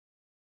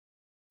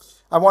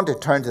I want to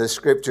turn to the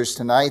scriptures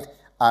tonight,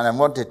 and I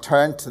want to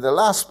turn to the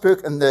last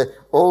book in the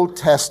Old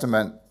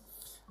Testament,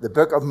 the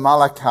book of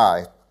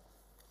Malachi.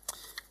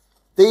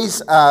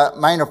 These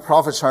minor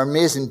prophets are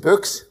amazing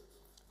books.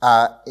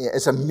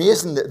 It's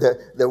amazing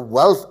the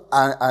wealth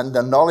and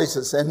the knowledge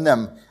that's in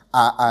them.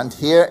 And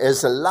here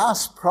is the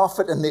last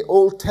prophet in the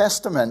Old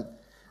Testament,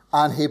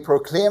 and he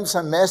proclaims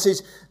a message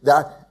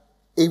that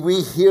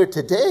we hear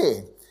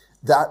today,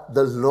 that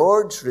the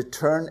Lord's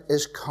return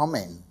is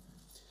coming.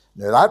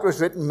 Now, that was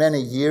written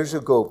many years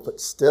ago, but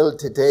still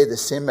today the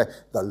same,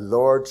 the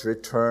Lord's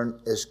return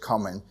is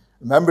coming.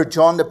 Remember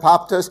John the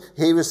Baptist?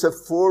 He was the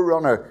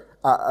forerunner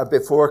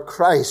before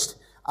Christ,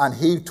 and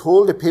he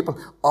told the people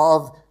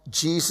of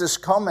Jesus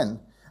coming.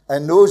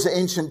 In those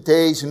ancient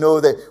days, you know,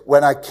 that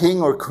when a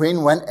king or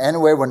queen went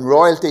anywhere, when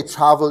royalty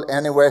traveled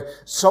anywhere,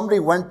 somebody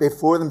went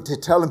before them to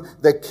tell them,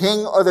 the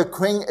king or the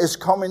queen is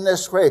coming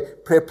this way.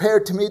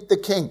 Prepare to meet the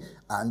king.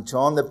 And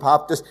John the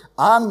Baptist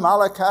and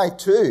Malachi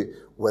too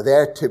were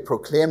there to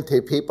proclaim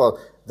to people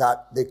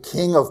that the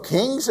King of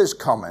Kings is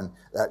coming,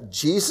 that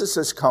Jesus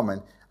is coming.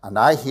 And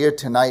I here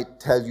tonight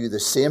tell you the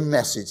same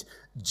message.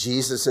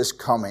 Jesus is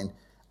coming,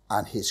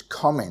 and he's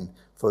coming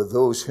for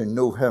those who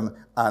know him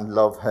and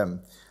love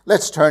him.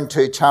 Let's turn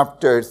to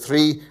chapter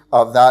 3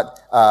 of that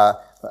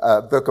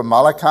book of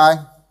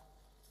Malachi.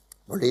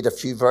 We'll read a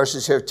few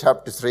verses here,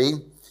 chapter 3.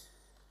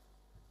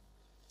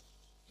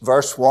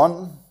 Verse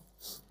 1.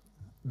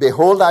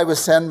 Behold, I will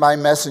send my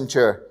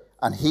messenger,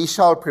 and he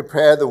shall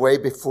prepare the way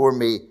before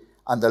me.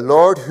 And the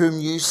Lord whom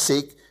you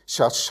seek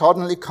shall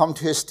suddenly come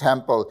to his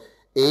temple,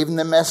 even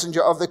the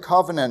messenger of the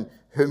covenant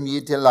whom ye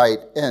delight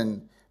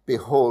in.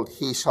 Behold,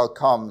 he shall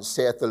come,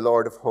 saith the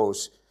Lord of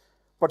hosts.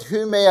 But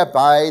who may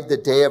abide the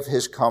day of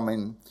his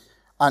coming?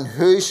 And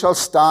who shall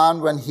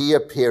stand when he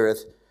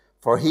appeareth?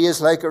 For he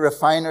is like a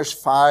refiner's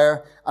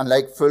fire, and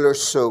like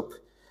fuller's soap.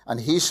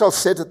 And he shall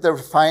sit at the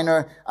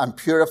refiner and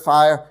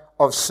purifier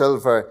of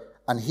silver.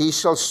 And he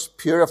shall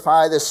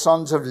purify the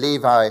sons of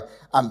Levi,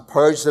 and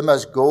purge them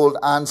as gold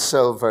and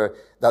silver,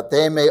 that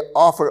they may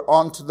offer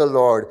unto the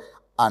Lord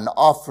an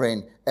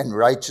offering in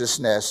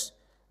righteousness.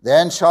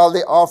 Then shall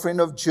the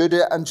offering of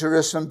Judah and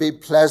Jerusalem be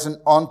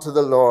pleasant unto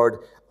the Lord,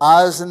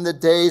 as in the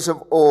days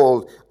of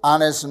old,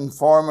 and as in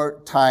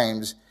former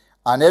times.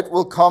 And it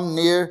will come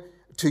near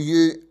to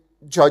you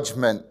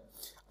judgment.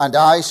 And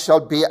I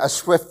shall be a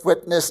swift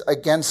witness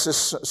against the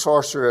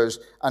sorcerers,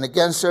 and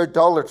against their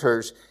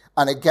idolaters,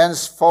 and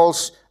against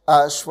false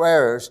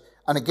swearers,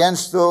 and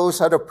against those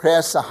that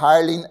oppress the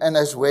hireling in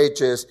his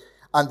wages,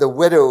 and the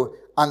widow,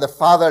 and the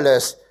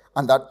fatherless,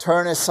 and that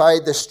turn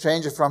aside the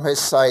stranger from his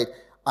sight.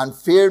 And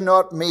fear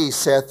not me,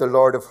 saith the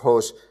Lord of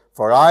hosts,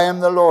 for I am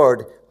the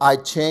Lord, I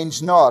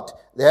change not.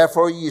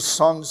 Therefore you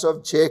sons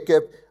of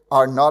Jacob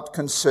are not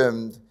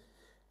consumed.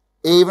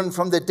 Even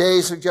from the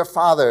days of your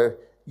father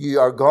you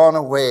are gone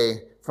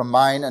away from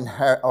mine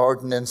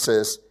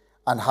ordinances,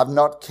 and have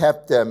not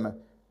kept them.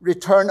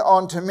 Return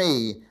unto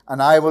me,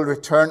 and I will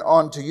return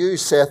unto you,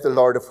 saith the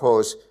Lord of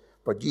hosts.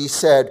 But ye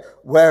said,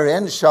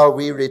 wherein shall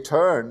we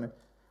return?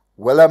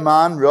 Will a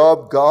man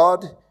rob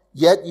God?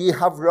 Yet ye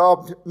have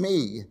robbed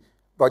me.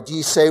 But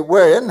ye say,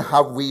 wherein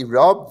have we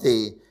robbed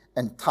thee?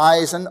 In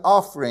tithes and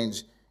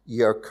offerings.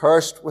 Ye are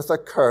cursed with a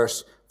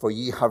curse, for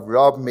ye have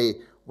robbed me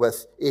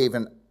with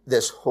even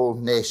this whole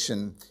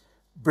nation.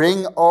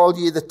 Bring all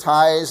ye the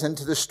tithes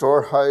into the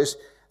storehouse,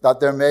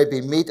 that there may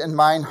be meat in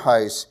mine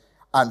house.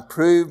 And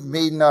prove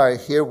me now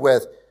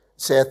herewith,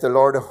 saith the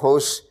Lord of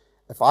hosts,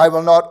 if I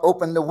will not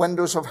open the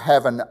windows of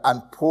heaven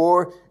and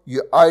pour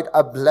you out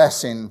a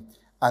blessing,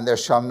 and there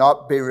shall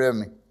not be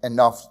room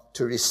enough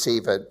to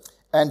receive it.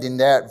 Ending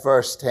there at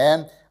verse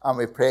 10, and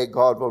we pray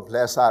God will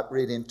bless that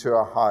reading to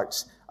our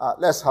hearts.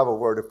 Let's have a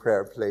word of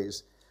prayer,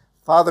 please.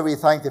 Father, we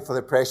thank you for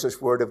the precious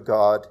word of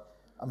God,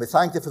 and we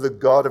thank you for the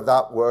God of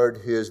that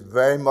word who is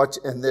very much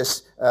in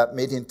this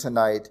meeting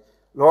tonight.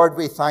 Lord,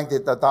 we thank you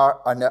that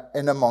thou art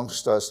in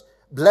amongst us.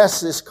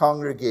 Bless this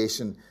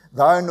congregation.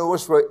 Thou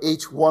knowest where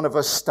each one of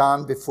us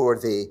stand before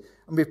thee.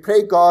 And we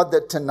pray, God,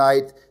 that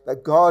tonight,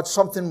 that God,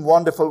 something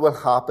wonderful will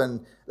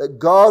happen, that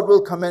God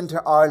will come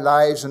into our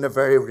lives in a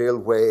very real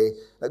way,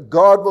 that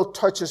God will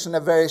touch us in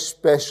a very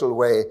special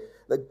way,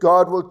 that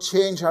God will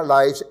change our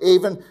lives,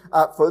 even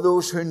for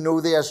those who know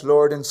thee as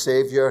Lord and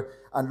Savior.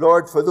 And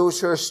Lord, for those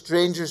who are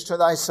strangers to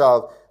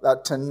thyself,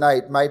 that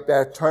tonight might be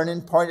a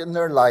turning point in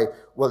their life,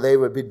 where they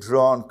will be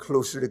drawn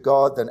closer to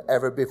God than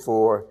ever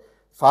before.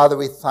 Father,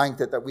 we thank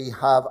you that we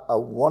have a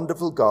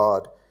wonderful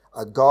God,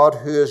 a God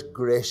who is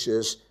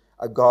gracious,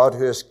 a God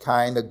who is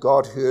kind, a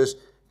God who is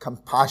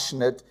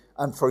compassionate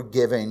and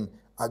forgiving,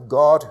 a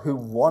God who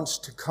wants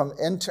to come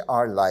into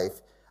our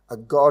life, a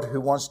God who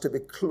wants to be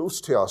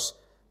close to us,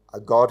 a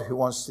God who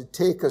wants to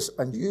take us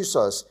and use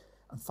us.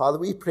 And Father,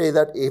 we pray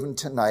that even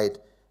tonight,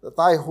 that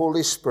thy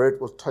Holy Spirit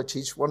will touch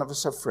each one of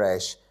us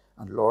afresh.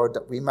 And Lord,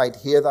 that we might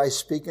hear thy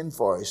speaking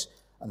voice,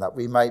 and that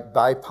we might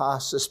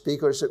bypass the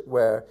speaker, as it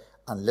were,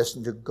 and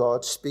listen to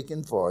God's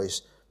speaking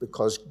voice,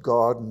 because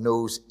God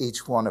knows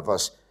each one of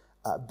us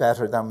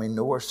better than we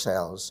know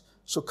ourselves.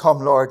 So come,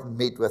 Lord, and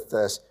meet with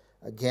us.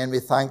 Again, we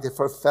thank thee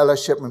for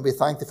fellowship, and we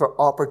thank thee for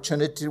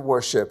opportunity to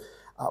worship.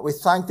 We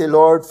thank thee,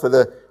 Lord, for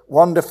the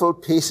wonderful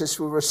pieces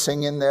we were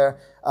singing there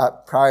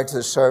prior to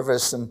the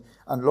service. And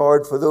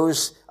Lord, for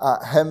those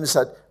hymns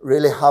that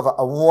really have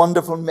a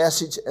wonderful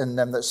message in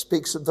them that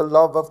speaks of the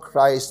love of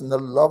Christ and the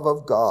love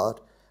of God.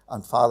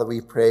 And Father,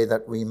 we pray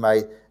that we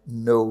might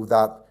know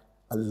that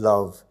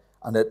love,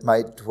 and it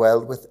might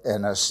dwell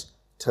within us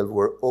till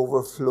we're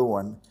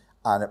overflowing,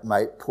 and it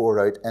might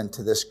pour out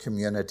into this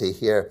community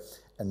here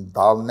in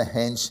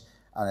Ballynahinch,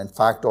 and in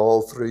fact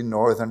all through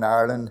Northern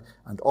Ireland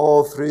and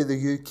all through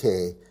the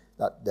UK,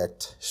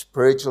 that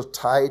spiritual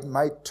tide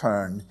might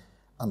turn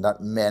and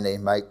that many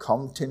might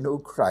come to know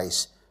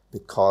Christ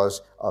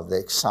because of the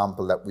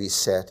example that we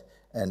set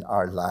in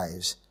our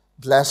lives.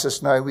 Bless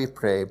us now, we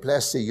pray.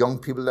 Bless the young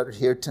people that are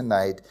here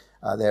tonight.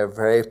 They are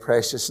very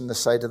precious in the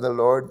sight of the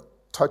Lord.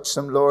 Touch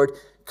them, Lord.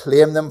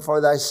 Claim them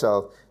for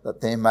thyself,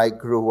 that they might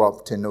grow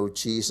up to know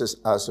Jesus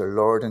as their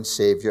Lord and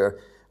Savior.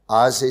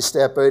 As they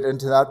step out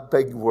into that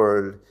big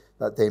world,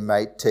 that they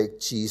might take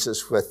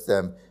Jesus with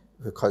them,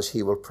 because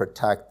he will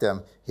protect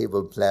them, he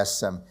will bless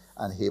them,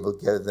 and he will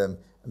give them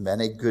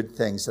many good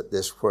things that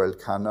this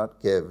world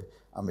cannot give.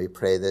 And we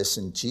pray this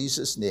in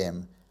Jesus'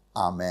 name.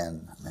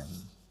 Amen. Amen.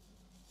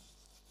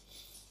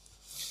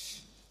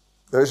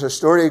 There's a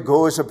story that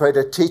goes about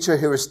a teacher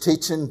who was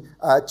teaching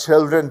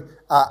children,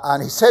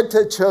 and he said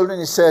to the children,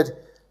 he said,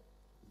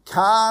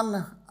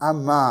 can a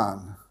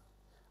man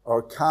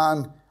or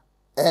can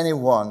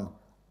anyone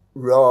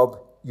rob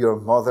your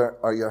mother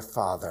or your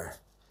father?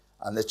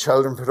 And the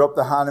children put up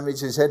the hand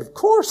image and said, of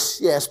course,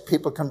 yes,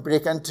 people can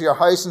break into your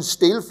house and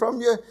steal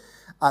from you.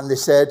 And they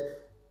said,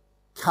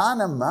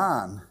 can a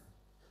man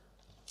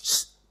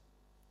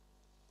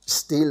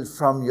steal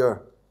from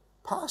your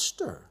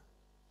pastor?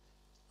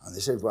 And they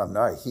said, well,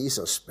 no, he's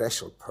a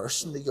special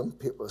person, the young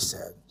people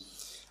said.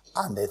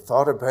 And they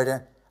thought about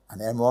it. And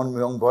then one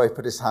young boy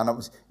put his hand up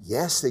and said,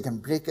 yes, they can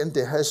break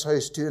into his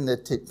house too, and they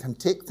can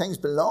take things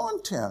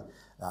belonging to him.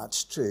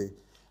 That's true.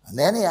 And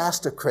then he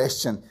asked a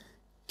question,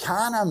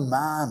 can a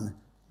man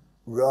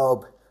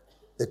rob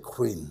the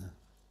queen?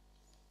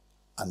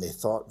 And they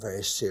thought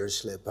very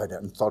seriously about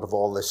it and thought of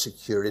all the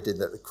security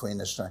that the queen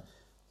is trying.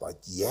 But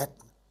yet,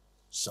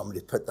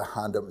 somebody put their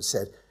hand up and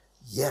said,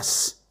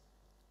 yes,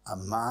 a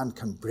man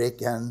can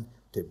break in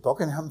to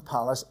Buckingham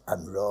Palace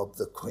and rob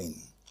the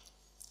queen.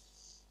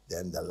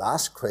 Then the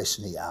last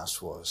question he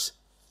asked was,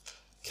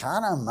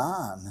 can a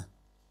man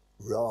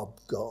rob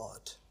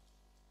God?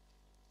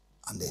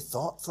 And they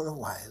thought for a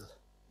while,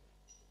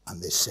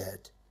 and they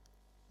said,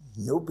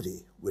 nobody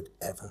would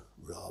ever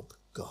rob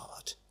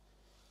God.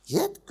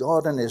 Yet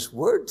God in his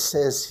word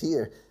says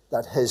here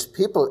that his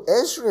people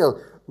Israel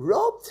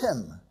robbed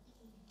him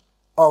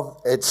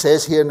of, it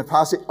says here in the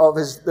passage, of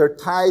their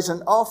tithes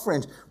and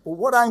offerings. But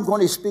what I'm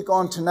going to speak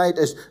on tonight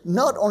is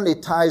not only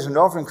tithes and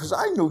offerings, because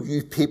I know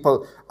you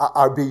people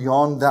are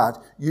beyond that.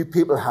 You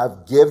people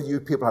have given, you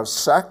people have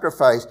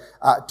sacrificed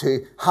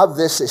to have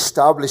this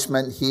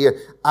establishment here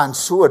and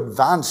so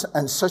advanced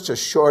in such a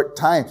short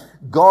time.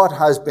 God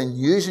has been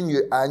using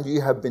you and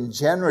you have been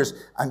generous,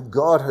 and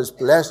God has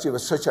blessed you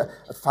with such a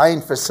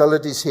fine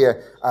facilities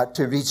here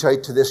to reach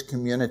out to this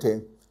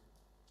community.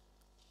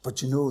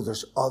 But you know,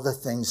 there's other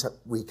things that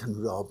we can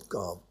rob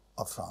God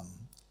from.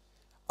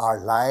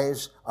 Our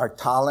lives, our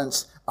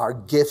talents, our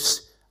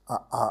gifts,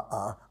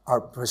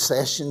 our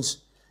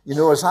possessions. You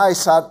know, as I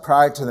sat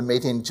prior to the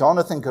meeting,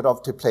 Jonathan got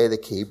up to play the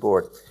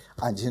keyboard.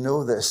 And you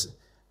know this,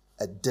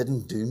 it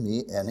didn't do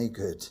me any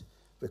good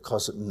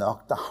because it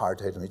knocked the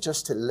heart out of me.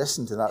 Just to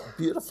listen to that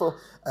beautiful,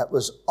 it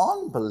was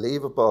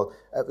unbelievable.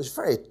 It was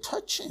very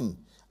touching.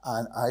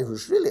 And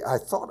I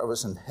thought I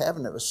was in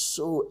heaven. It was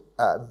so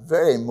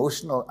very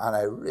emotional, and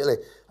I really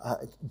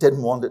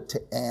didn't want it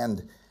to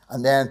end.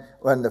 And then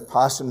when the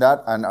pastor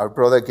and our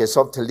brother gets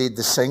up to lead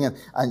the singing,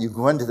 and you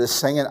go into the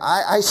singing,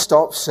 I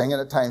stop singing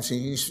at times. So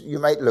you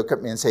might look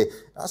at me and say,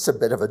 that's a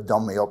bit of a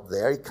dummy up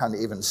there. He can't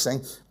even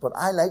sing. But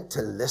I like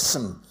to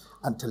listen,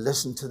 and to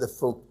listen to the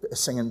folk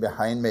singing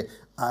behind me.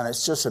 And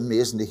it's just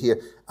amazing to hear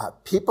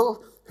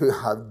people who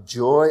have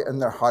joy in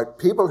their heart,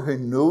 people who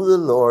know the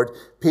Lord,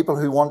 people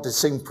who want to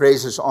sing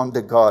praises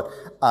unto God.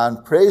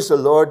 And praise the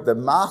Lord, the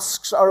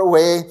masks are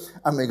away,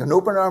 and we can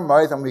open our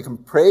mouth and we can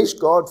praise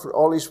God for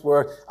all his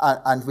word,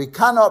 and we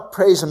cannot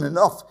praise him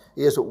enough.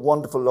 He is a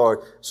wonderful Lord.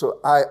 So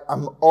I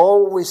am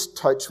always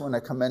touched when I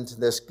come into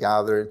this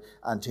gathering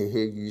and to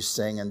hear you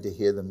sing and to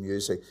hear the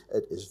music.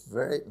 It is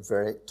very,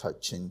 very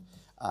touching,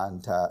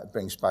 and it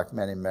brings back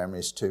many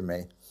memories to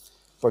me.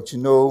 But you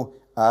know,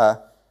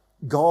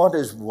 God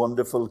is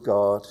wonderful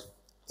God.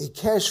 He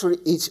cares for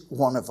each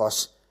one of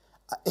us.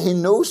 He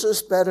knows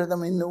us better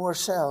than we know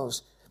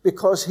ourselves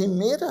because he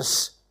made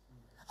us.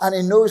 And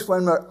he knows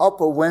when we're up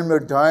or when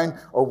we're down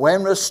or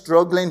when we're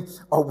struggling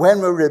or when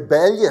we're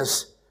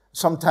rebellious.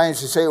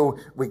 Sometimes you say,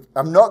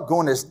 I'm not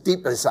going as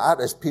deep as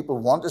that as people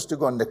want us to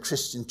go in the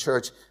Christian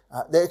church.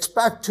 They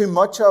expect too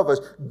much of us.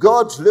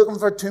 God's looking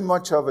for too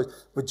much of us.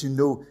 But you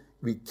know,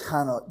 we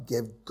cannot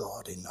give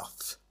God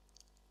enough.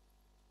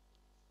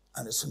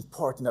 And it's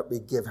important that we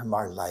give him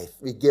our life.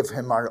 We give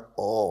him our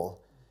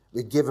all.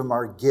 We give him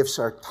our gifts,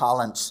 our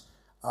talents,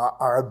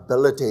 our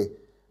ability,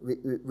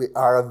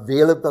 our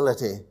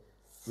availability.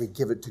 We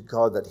give it to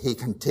God that he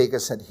can take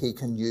us and he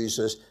can use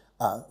us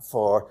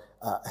for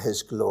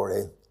his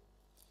glory.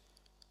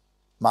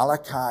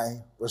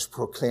 Malachi was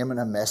proclaiming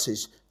a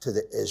message to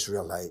the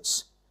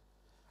Israelites,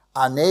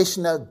 a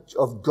nation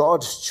of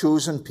God's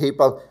chosen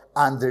people,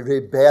 and they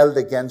rebelled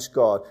against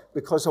God.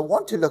 Because I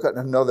want to look at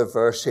another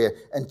verse here.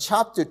 In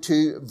chapter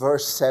 2,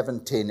 verse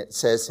 17, it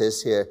says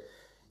this here,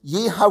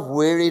 "Ye have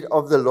wearied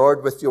of the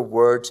Lord with your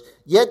words,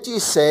 yet ye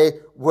say,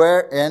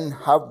 wherein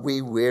have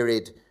we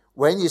wearied?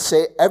 When ye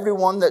say,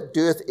 everyone that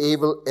doeth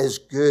evil is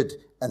good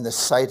in the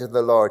sight of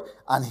the Lord,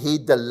 and he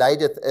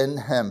delighteth in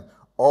him.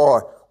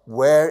 Or,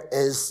 where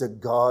is the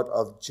God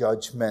of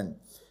judgment?"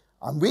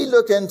 And we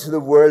look into the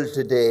world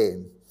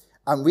today,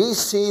 and we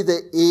see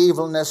the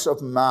evilness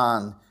of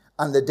man,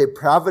 and the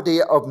depravity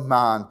of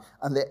man,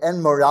 and the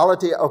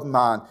immorality of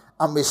man.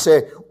 And we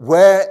say,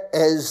 where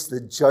is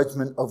the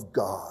judgment of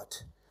God?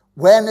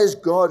 When is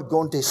God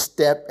going to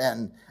step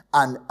in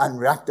and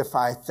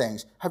rectify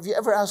things? Have you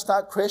ever asked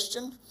that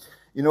question?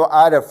 You know,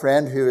 I had a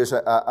friend who is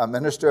a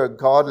minister, a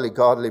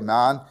godly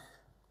man,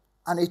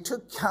 and he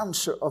took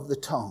cancer of the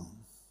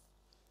tongue.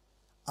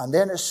 And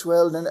then it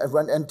swelled and it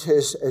went into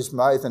his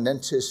mouth and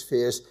into his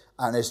face,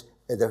 and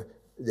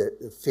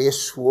the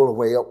face swelled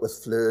away up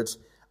with fluids.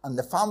 And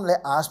the family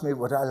asked me,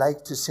 would I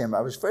like to see him?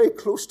 I was very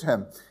close to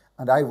him,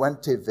 and I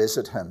went to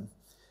visit him.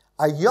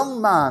 A young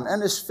man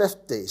in his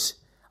 50s.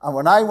 And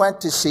when I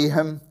went to see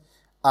him,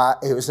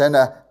 he was in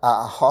a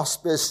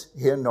hospice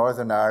here in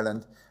Northern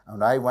Ireland. And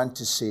when I went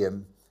to see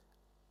him,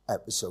 it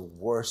was the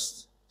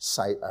worst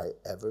sight I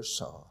ever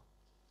saw.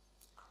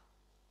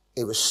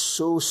 He was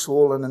so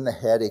swollen in the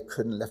head, he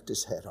couldn't lift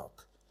his head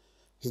up.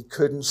 He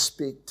couldn't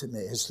speak to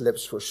me. His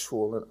lips were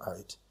swollen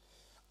out.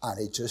 And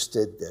he just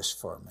did this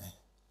for me,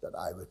 that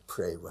I would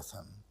pray with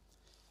him.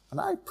 And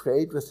I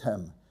prayed with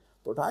him.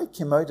 But I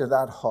came out of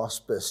that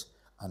hospice,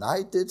 and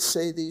I did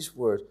say these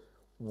words,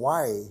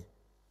 why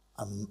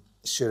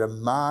should a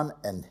man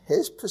in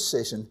his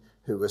position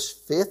who was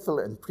faithful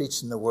in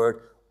preaching the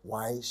word,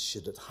 why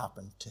should it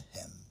happen to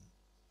him?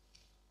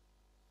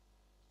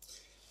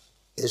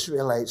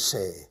 Israelites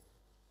say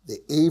the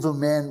evil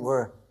men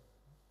were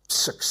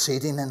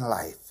succeeding in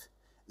life.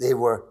 They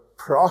were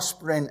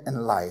prospering in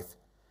life.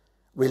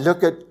 We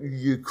look at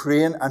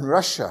Ukraine and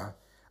Russia.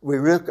 We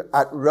look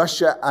at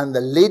Russia and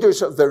the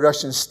leaders of the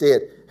Russian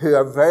state who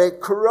are very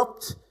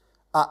corrupt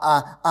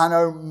and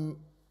are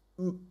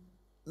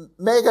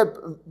mega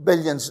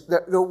billions.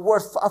 They're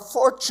worth a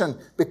fortune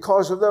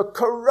because of their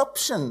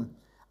corruption.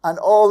 And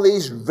all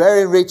these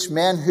very rich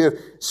men who have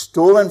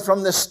stolen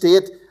from the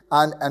state.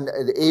 And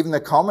even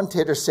the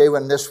commentators say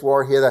when this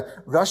war here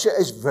that Russia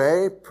is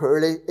very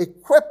poorly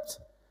equipped.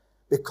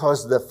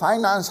 Because the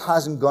finance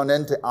hasn't gone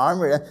into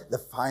armory, the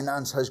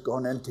finance has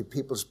gone into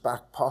people's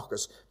back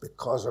pockets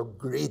because of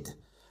greed.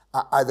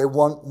 They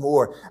want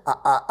more.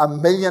 A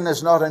million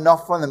is not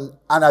enough for them,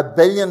 and a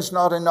billion's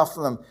not enough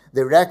for them.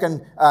 They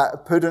reckon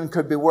Putin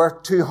could be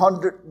worth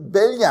 200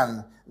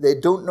 billion. They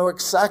don't know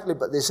exactly,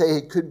 but they say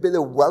he could be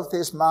the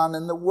wealthiest man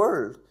in the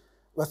world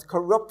with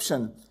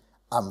corruption.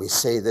 And we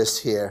say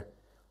this here,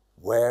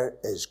 where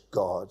is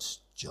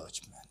God's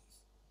judgment?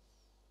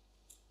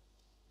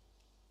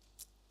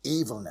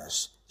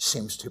 Evilness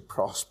seems to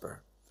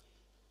prosper.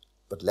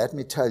 But let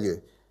me tell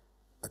you,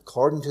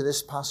 according to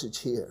this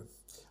passage here,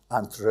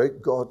 and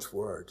throughout God's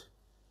word,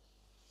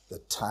 the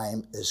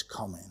time is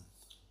coming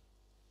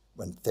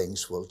when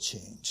things will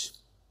change.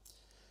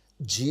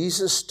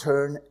 Jesus'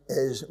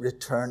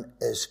 return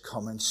is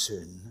coming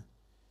soon.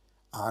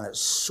 And it's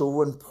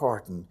so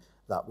important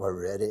that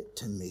we're ready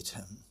to meet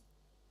him.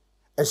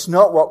 It's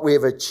not what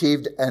we've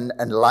achieved in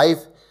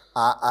life.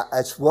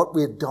 It's what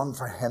we've done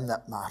for him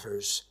that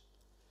matters.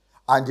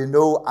 And you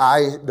know,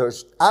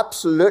 there's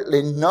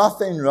absolutely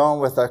nothing wrong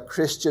with a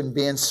Christian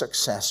being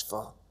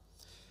successful.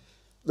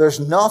 There's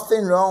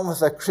nothing wrong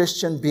with a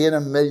Christian being a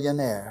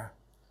millionaire.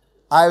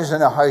 I was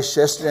in a house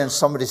yesterday and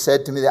somebody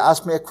said to me, they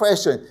asked me a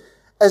question,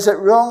 is it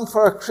wrong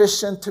for a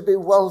Christian to be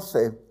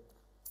wealthy?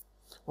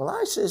 Well,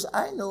 I says,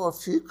 I know a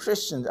few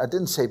Christians, I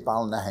didn't say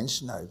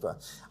Ballynahinch now,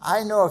 but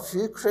I know a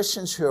few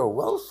Christians who are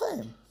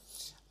wealthy.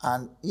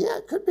 And yeah,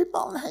 it could be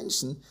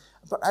Ballynahinch.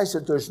 But I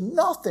said, there's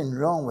nothing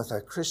wrong with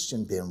a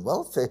Christian being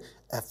wealthy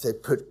if they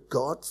put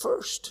God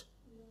first.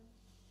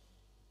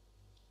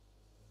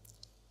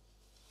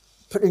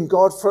 Putting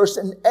God first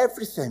in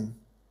everything.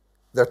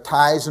 Their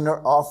tithes and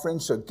their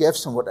offerings, their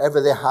gifts and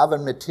whatever they have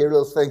in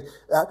material things,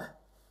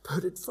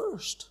 put it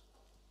first.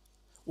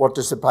 What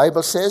does the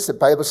Bible say? The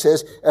Bible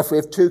says, if we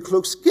have 2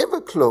 cloaks, give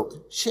a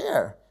cloak,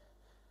 share.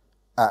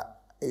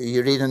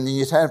 You read in the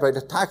New Testament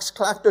about a tax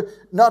collector,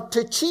 not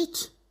to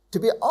cheat, to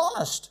be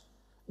honest.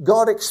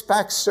 God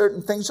expects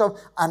certain things of,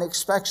 and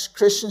expects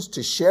Christians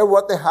to share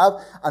what they have,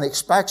 and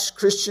expects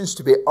Christians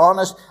to be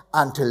honest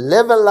and to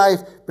live a life,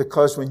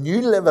 because when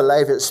you live a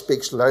life, it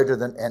speaks louder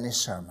than any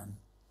sermon.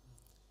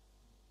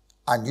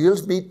 And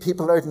you'll meet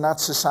people out in that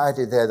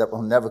society there that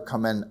will never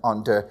come in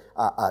under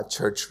a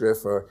church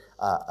roof or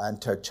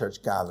into a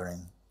church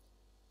gathering.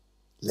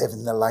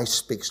 Living the life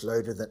speaks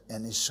louder than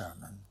any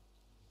sermon.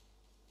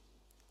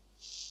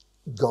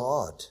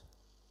 God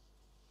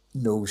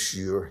knows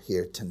you're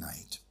here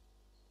tonight.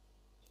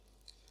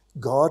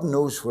 God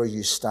knows where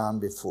you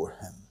stand before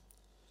him.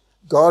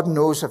 God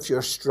knows if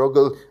you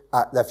struggle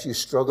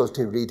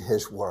to read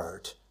his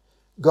word.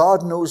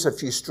 God knows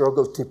if you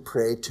struggle to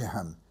pray to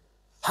him.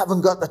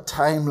 Haven't got the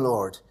time,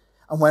 Lord.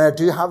 And when I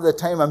do have the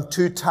time, I'm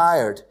too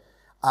tired.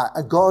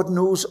 God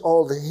knows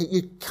all that.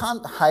 You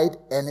can't hide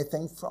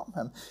anything from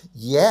him.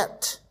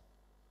 Yet,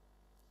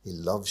 he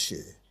loves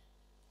you.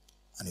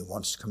 And he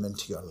wants to come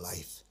into your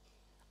life.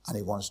 And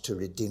he wants to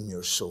redeem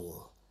your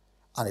soul.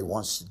 And he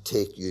wants to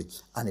take you.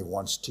 And he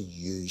wants to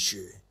use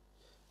you.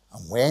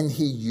 And when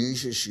he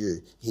uses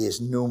you, he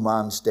is no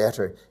man's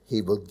debtor.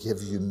 He will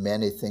give you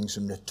many things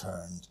in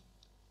return.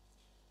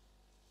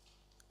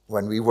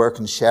 When we work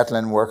in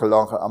Shetland, work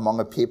among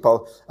a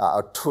people,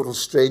 are total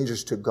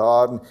strangers to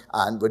God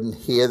and wouldn't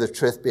hear the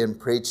truth being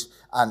preached.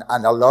 And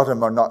a lot of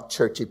them are not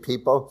churchy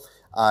people.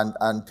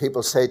 And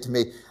people say to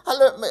me,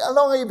 how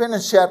long have you been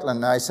in Shetland?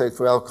 And I said,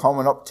 well,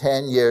 coming up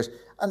 10 years.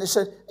 And they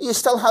said, you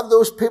still have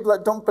those people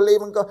that don't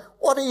believe in God.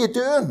 What are you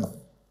doing?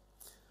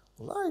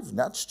 Well,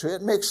 that's true.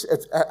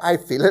 I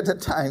feel it at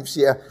times,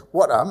 yeah.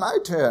 What am I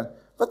doing?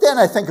 But then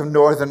I think of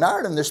Northern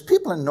Ireland. There's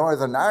people in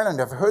Northern Ireland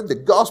who have heard the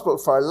gospel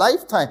for a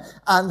lifetime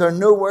and they're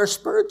nowhere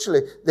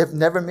spiritually. They've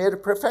never made a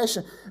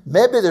profession.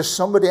 Maybe there's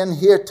somebody in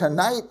here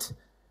tonight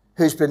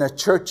who's been a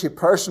churchy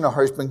person or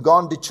who's been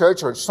gone to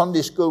church or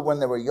Sunday school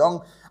when they were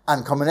young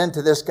and coming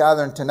into this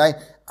gathering tonight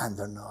and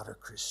they're not a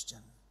Christian.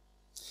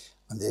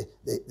 And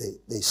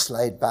they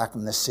slide back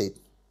in the seat.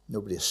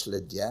 Nobody has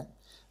slid yet.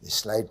 They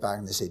slide back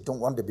and they say, don't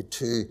want to be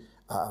too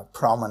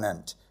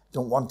prominent.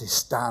 Don't want to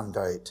stand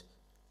out.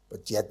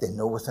 But yet they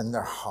know within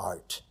their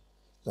heart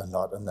they're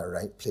not in the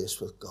right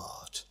place with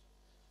God.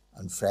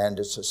 And friend,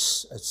 it's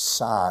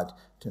sad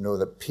to know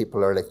that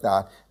people are like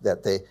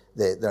that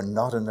they're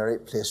not in the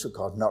right place with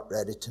God, not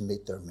ready to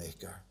meet their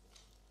Maker.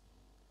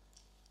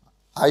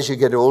 As you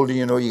get older,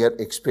 you get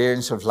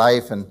experience of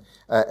life, and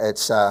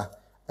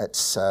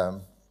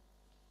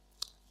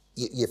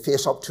you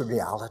face up to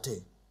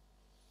reality.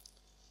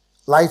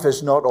 Life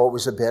is not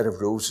always a bed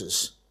of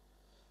roses.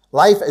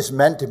 Life is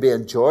meant to be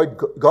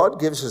enjoyed. God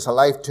gives us a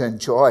life to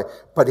enjoy,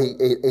 but he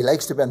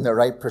likes to be in the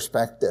right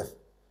perspective.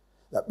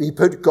 That we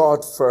put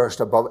God first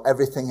above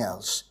everything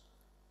else.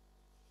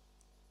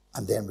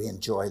 And then we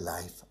enjoy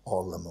life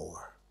all the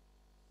more.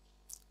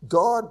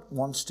 God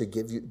wants to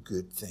give you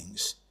good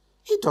things.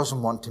 He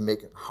doesn't want to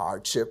make it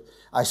hardship.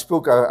 I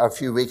spoke a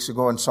few weeks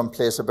ago in some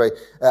place about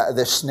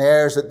the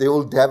snares that the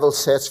old devil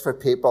sets for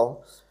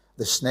people.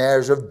 The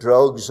snares of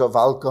drugs, of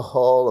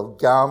alcohol, of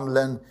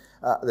gambling,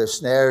 the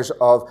snares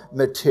of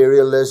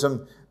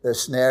materialism, the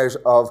snares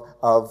of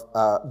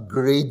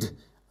greed.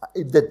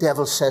 The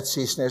devil sets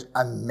these snares,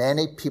 and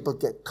many people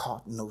get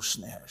caught in those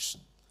snares.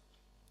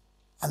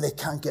 And they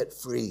can't get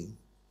free.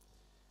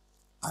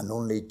 And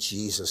only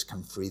Jesus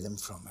can free them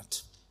from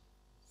it.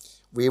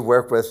 We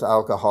work with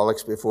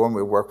alcoholics before, and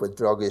we work with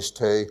druggies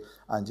too.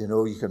 And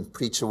you can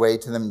preach away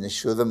to them and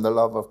show them the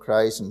love of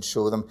Christ and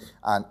show them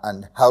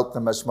and help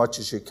them as much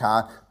as you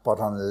can. But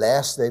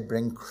unless they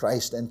bring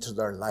Christ into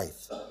their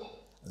life,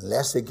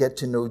 unless they get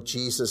to know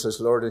Jesus as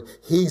Lord,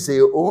 he's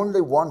the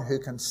only one who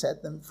can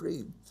set them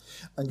free.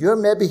 And you're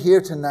maybe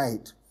here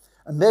tonight,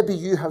 and maybe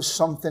you have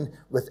something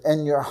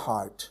within your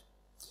heart.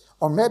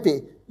 Or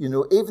maybe,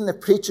 even the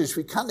preachers,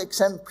 we can't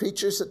exempt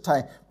preachers at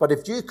times, but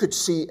if you could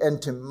see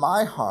into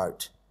my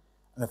heart,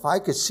 and if I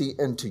could see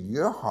into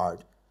your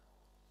heart,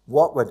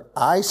 what would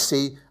I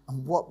see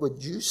and what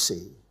would you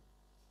see?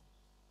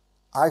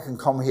 I can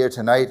come here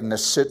tonight in a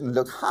suit and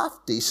look half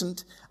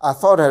decent. I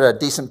thought I had a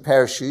decent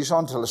pair of shoes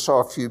on until I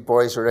saw a few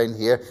boys around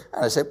here.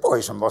 And I said,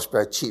 boys, there must be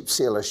a cheap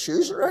sale of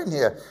shoes around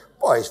here.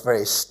 Boys,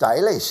 very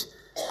stylish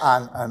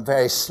and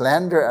very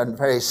slender and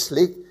very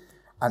sleek.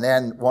 And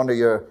then one of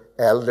your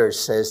elders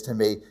says to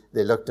me,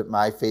 they looked at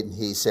my feet and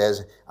he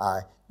says,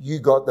 you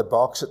got the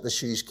box that the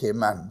shoes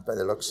came in by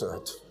the looks of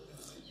it.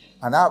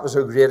 And that was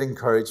a great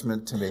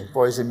encouragement to me.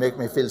 Boys, they make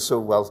me feel so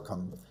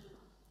welcome.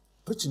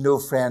 But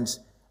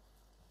friends,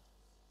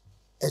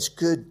 it's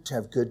good to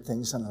have good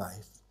things in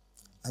life.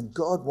 And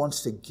God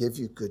wants to give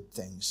you good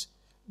things.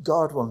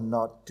 God will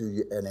not do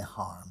you any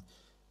harm.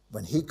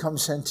 When he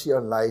comes into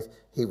your life,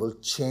 he will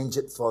change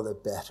it for the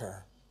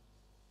better.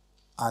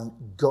 And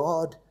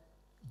God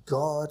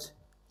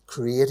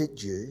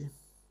created you.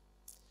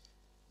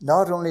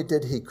 Not only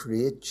did he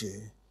create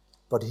you,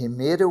 but he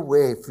made a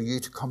way for you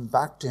to come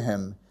back to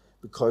him,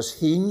 because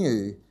he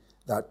knew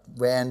that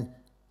when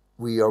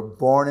we are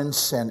born in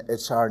sin,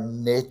 it's our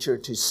nature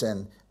to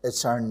sin.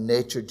 It's our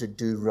nature to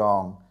do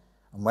wrong.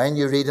 And when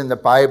you read in the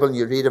Bible, and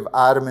you read of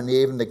Adam and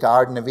Eve in the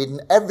Garden of Eden,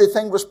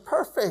 everything was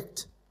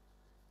perfect.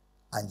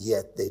 And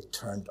yet they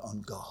turned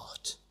on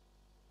God.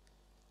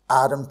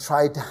 Adam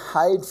tried to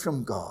hide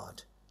from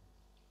God.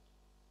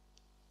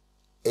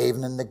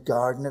 Even in the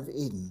Garden of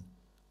Eden,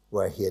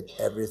 where he had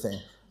everything.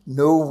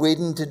 No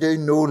weeding to do,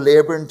 no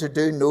labouring to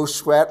do, no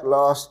sweat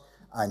lost,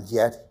 and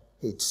yet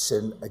he'd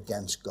sinned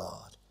against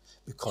God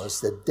because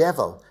the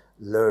devil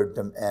lured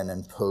them in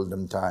and pulled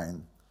them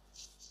down.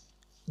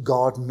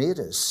 God made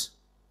us.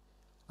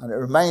 And it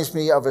reminds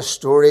me of a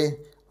story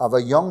of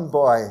a young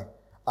boy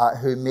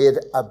who made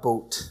a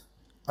boat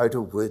out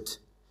of wood.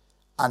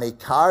 And he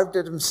carved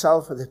it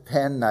himself with a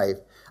penknife.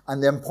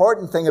 And the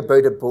important thing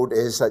about a boat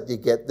is that you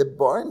get the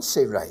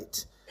buoyancy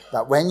right.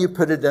 That when you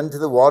put it into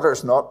the water,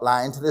 it's not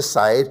lying to the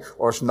side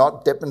or it's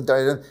not dipping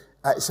down.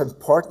 It's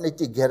important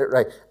that you get it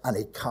right. And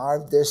he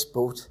carved this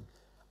boat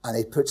and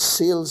he put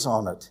sails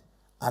on it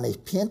and he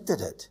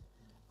painted it.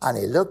 And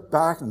he looked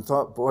back and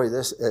thought, boy,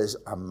 this is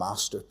a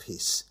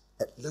masterpiece.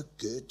 It looked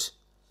good.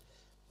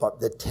 But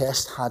the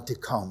test had to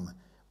come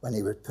when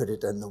he would put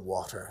it in the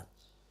water.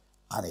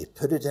 And he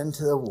put it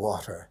into the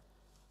water.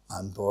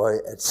 And boy,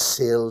 it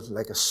sailed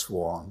like a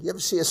swan. You ever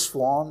see a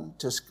swan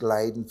just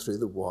gliding through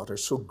the water,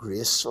 so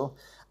graceful?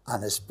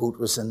 And his boat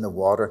was in the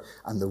water,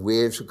 and the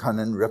waves were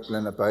coming and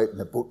rippling about, and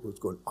the boat was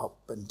going up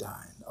and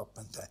down,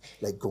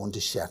 like going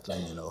to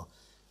Shetland, you know.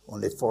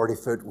 Only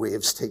 40-foot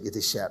waves take you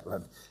to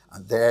Shetland.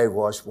 And there he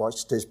was,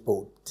 watched his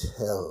boat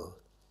till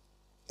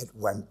it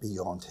went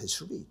beyond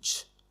his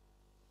reach.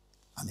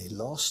 And he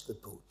lost the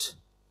boat,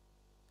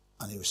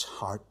 and he was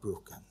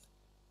heartbroken.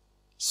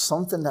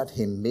 Something that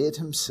he made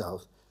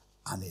himself,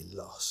 and he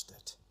lost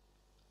it.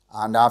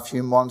 And a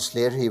few months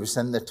later, he was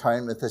in the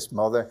town with his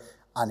mother,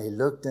 and he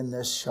looked in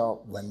this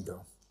shop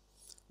window,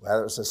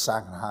 whether it was a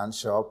second-hand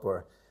shop,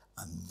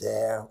 and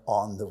there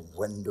on the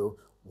window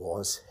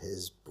was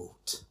his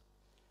boat.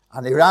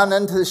 And he ran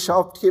into the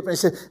shopkeeper and he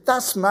said,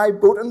 that's my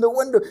boat in the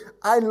window.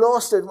 I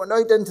lost it, went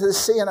out into the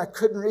sea and I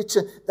couldn't reach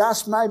it.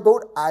 That's my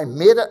boat. I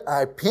made it,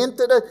 I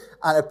painted it,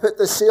 and I put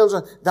the sails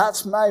on.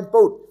 That's my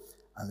boat.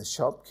 And the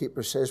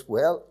shopkeeper says,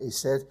 well, he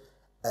said,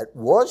 it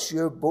was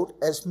your boat.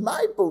 It's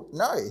my boat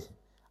now.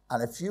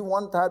 And if you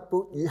want that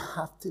boat, you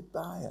have to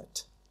buy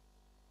it.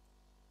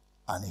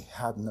 And he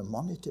hadn't the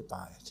money to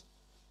buy it.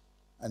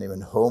 And he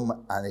went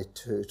home and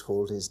he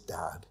told his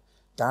dad.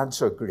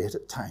 Dads are great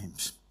at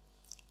times.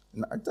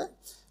 Aren't they?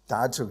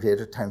 Dads are great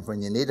at times.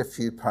 When you need a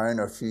few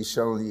pound or a few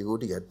shillings, you go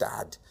to your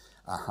dad.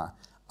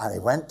 And he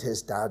went to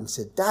his dad and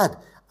said, Dad,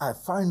 I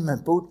found my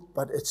boat,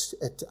 but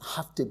I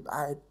have to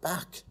buy it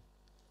back.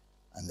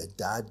 And the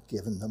dad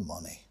gave him the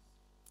money.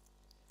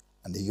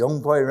 And the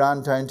young boy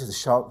ran down to the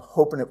shop,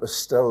 hoping it was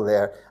still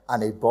there,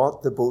 and he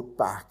bought the boat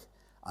back.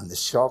 And the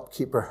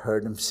shopkeeper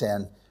heard him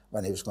saying,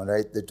 when he was going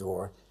out the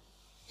door,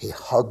 he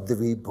hugged the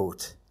wee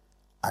boat,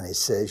 and he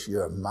says,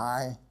 you're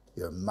mine.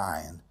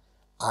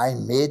 I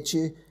made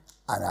you,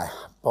 and I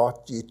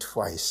bought you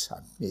twice. I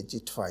made you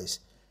twice.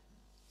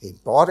 He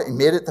bought it, he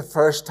made it the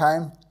first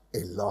time,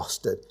 he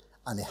lost it,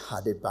 and he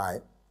had to buy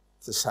it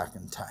the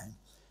second time.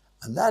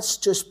 And that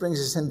just brings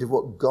us into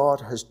what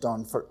God has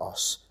done for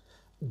us.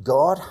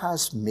 God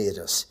has made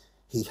us.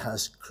 He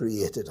has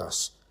created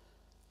us.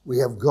 We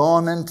have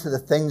gone into the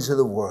things of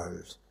the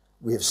world.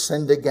 We have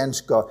sinned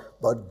against God,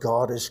 but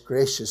God is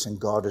gracious and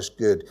God is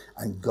good.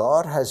 And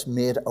God has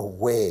made a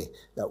way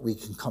that we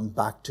can come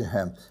back to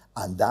him.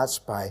 And that's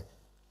by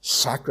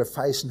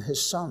sacrificing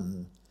his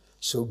son.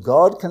 So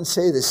God can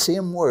say the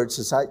same words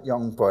as that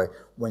young boy.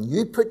 When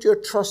you put your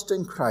trust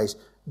in Christ,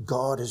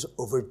 God is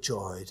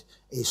overjoyed.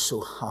 He's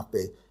so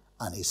happy.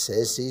 And he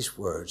says these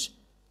words,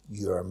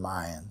 you are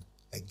mine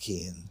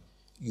again.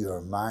 You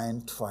are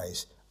mine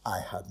twice. I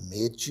have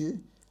made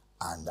you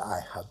and I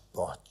have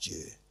bought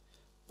you.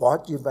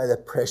 Bought you by the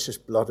precious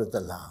blood of the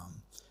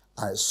Lamb.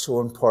 And it's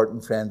so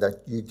important, friend,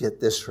 that you get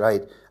this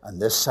right on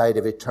this side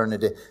of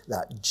eternity,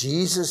 that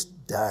Jesus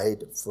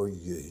died for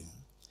you.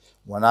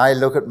 When I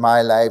look at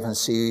my life and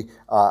see,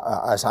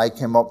 as I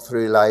came up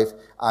through life,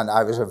 and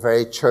I was a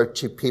very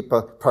churchy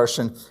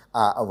person,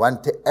 I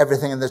went to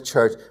everything in the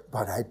church,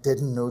 but I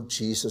didn't know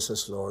Jesus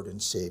as Lord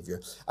and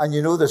Savior. And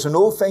you know, there's an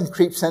old thing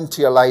creeps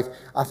into your life.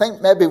 I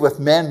think maybe with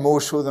men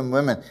more so than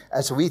women.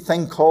 It's a wee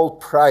thing called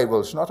pride.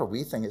 Well, it's not a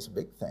wee thing, it's a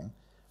big thing.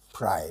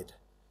 Pride.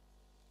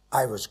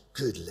 I was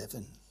good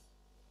living.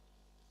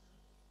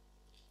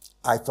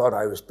 I thought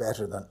I was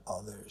better than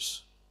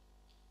others.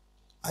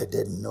 I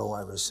didn't know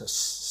I was a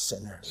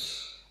sinner.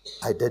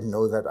 I didn't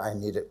know that I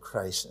needed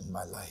Christ in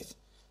my life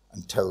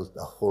until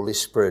the Holy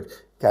Spirit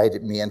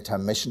guided me into a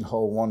mission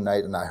hall one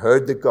night and I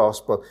heard the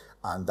gospel,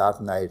 and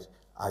that night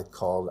I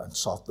called and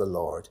sought the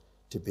Lord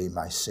to be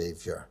my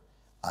Savior.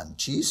 And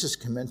Jesus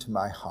came into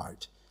my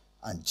heart,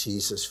 and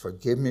Jesus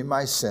forgave me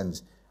my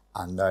sins,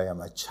 and now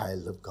I'm a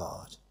child of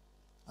God.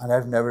 And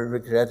I've never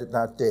regretted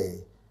that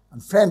day.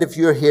 And friend, if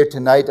you're here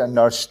tonight and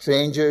are a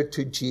stranger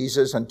to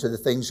Jesus and to the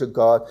things of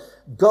God,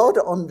 God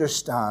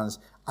understands,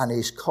 and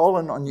he's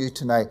calling on you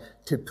tonight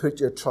to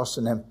put your trust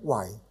in him.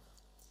 Why?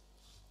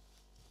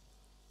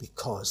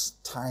 Because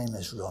time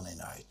is running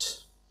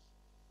out.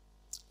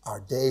 Our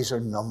days are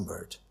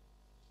numbered.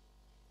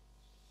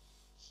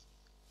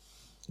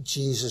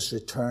 Jesus'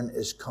 return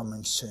is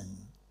coming soon.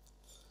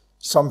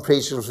 Some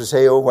preachers will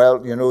say, oh,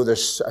 well, you know,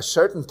 there's a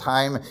certain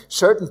time,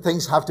 certain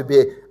things have to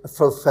be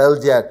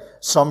fulfilled yet.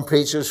 Some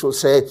preachers will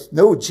say,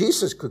 no,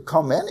 Jesus could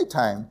come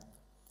anytime.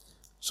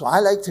 So I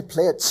like to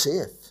play it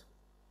safe.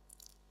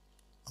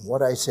 And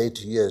what I say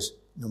to you is,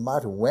 no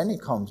matter when he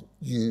comes,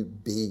 you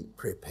be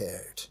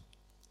prepared.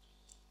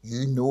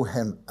 You know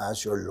him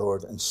as your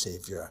Lord and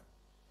Savior.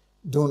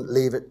 Don't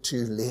leave it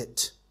too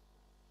late.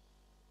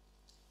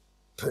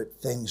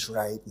 Put things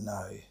right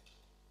now.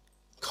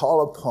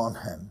 Call upon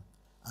him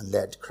and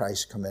let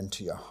Christ come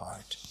into your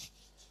heart.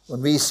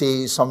 When we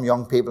see some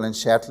young people in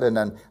Shetland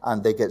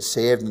and they get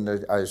saved, and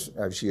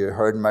as you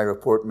heard in my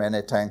report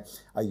many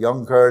times, a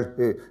young girl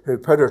who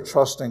put her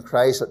trust in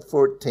Christ at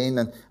 14,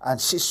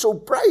 and she's so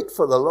bright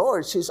for the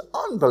Lord. She's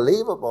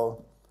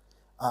unbelievable.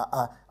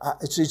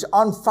 She's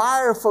on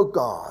fire for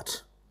God.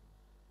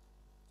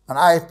 And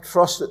I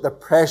trust that the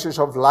pressures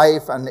of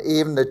life and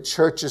even the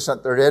churches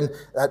that they're in,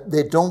 that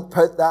they don't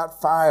put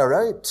that fire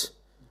out.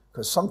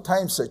 Because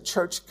sometimes the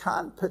church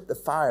can't put the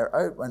fire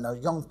out when a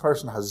young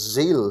person has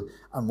zeal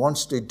and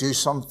wants to do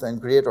something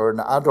great, or an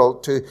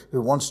adult too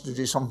who wants to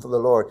do something for the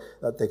Lord,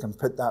 that they can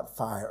put that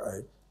fire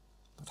out.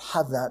 But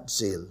have that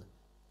zeal.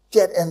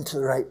 Get into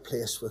the right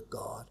place with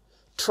God.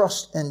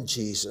 Trust in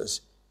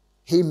Jesus.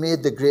 He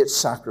made the great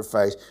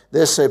sacrifice.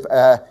 This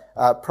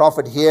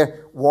prophet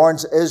here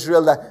warns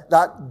Israel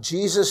that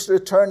Jesus'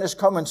 return is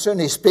coming soon.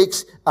 He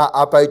speaks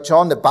about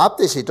John the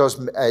Baptist. He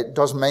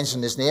doesn't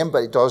mention his name,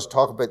 but he does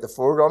talk about the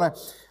forerunner.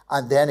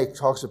 And then he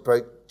talks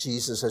about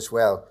Jesus as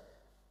well.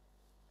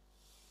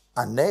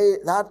 And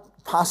that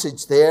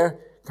passage there,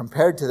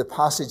 compared to the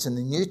passage in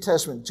the New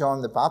Testament,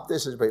 John the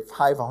Baptist, is about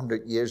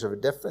 500 years of a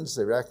difference,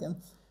 they reckon.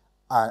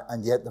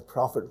 And yet the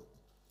prophet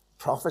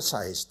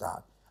prophesied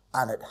that.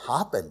 And it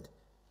happened.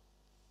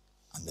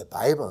 And the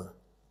Bible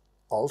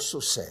also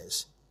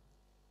says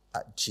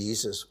that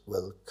Jesus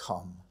will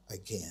come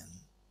again.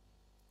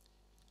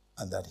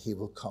 And that he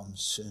will come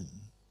soon.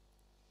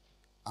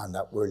 And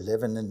that we're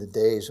living in the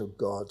days of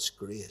God's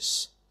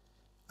grace.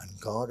 And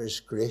God is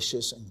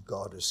gracious and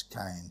God is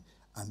kind.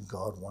 And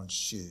God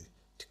wants you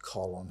to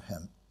call on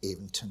him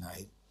even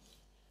tonight.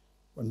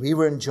 When we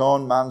were in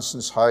John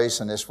Manson's house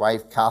and his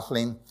wife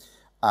Kathleen,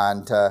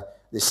 and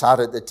they sat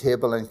at the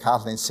table, and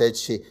Kathleen said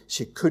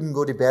she couldn't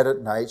go to bed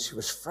at night. She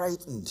was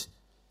frightened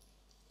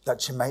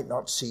that she might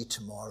not see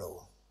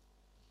tomorrow.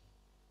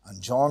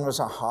 And John was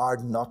a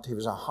hard nut. He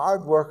was a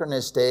hard worker in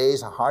his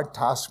days, a hard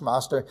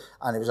taskmaster,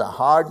 and he was a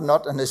hard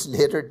nut in his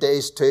later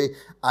days too.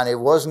 And he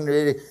wasn't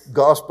really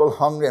gospel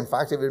hungry. In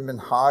fact, he would have been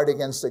hard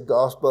against the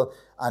gospel.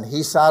 And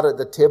he sat at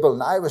the table,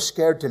 and I was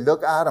scared to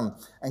look at him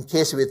in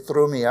case he would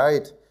throw me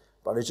out.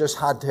 But I just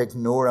had to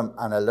ignore him,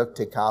 and I looked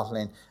to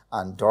Kathleen.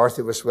 And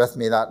Dorothy was with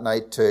me that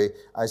night too.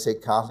 I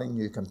said, Kathleen,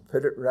 you can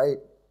put it right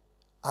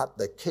at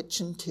the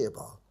kitchen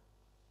table.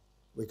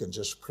 We can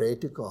just pray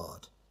to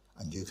God,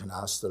 and you can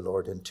ask the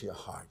Lord into your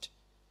heart.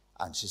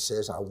 And she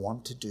says, I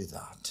want to do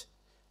that.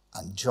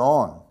 And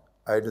John,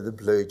 out of the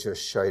blue,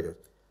 just shouted,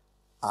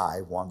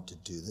 I want to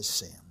do the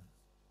same.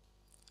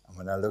 And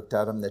when I looked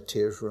at him, the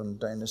tears running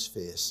down his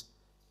face.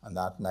 And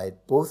that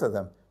night, both of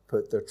them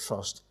put their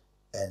trust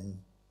in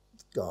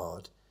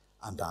God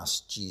and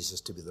asked Jesus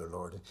to be their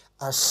Lord.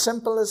 As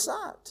simple as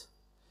that.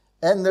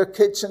 In their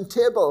kitchen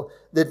table.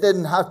 They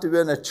didn't have to be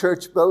in a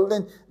church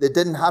building. They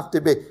didn't have to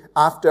be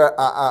after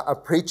a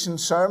preaching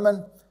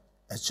sermon.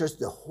 It's just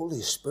the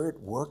Holy Spirit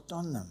worked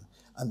on them.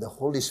 And the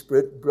Holy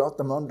Spirit brought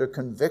them under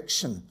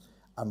conviction.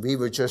 And we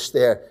were just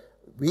there.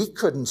 We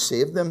couldn't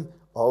save them.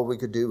 All we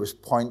could do was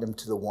point them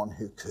to the one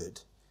who could.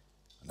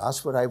 And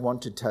that's what I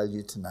want to tell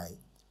you tonight.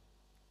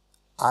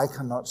 I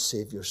cannot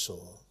save your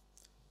soul.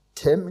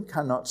 Tim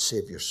cannot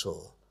save your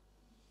soul.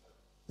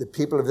 The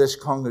people of this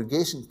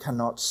congregation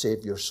cannot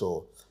save your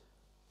soul.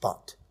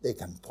 But they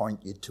can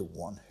point you to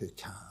one who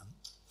can.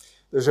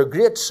 There's a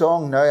great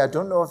song now. I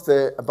don't know if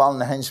the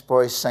Ballynahinch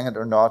boys sing it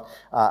or not,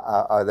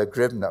 or the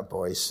Gribna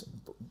boys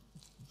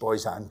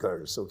and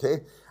girls,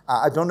 okay?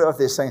 I don't know if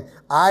they sing,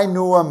 I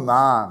know a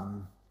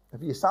man.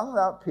 Have you sung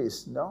that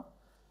piece? No?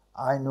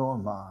 I know a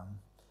man.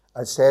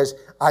 It says,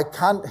 I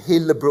can't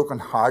heal the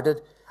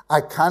brokenhearted.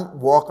 I can't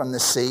walk on the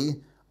sea.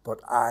 But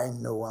I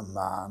know a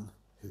man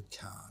who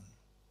can.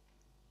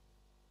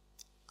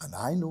 And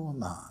I know a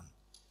man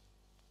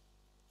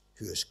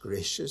who is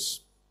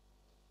gracious,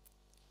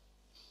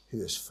 who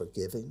is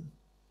forgiving,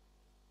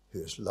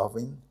 who is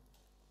loving,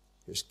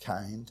 who is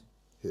kind,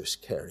 who is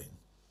caring.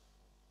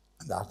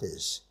 And that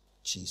is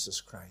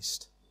Jesus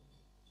Christ.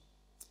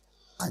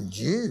 And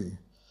you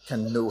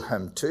can know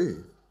him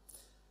too.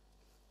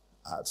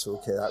 That's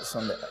okay, that's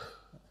something.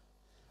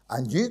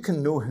 And you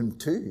can know him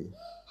too.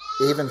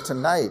 Even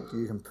tonight,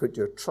 you can put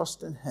your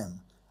trust in him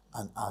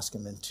and ask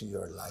him into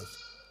your life,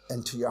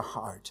 into your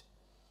heart,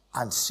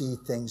 and see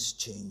things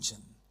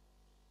changing.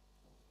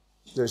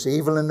 There's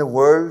evil in the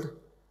world.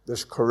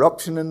 There's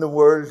corruption in the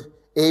world.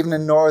 Even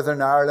in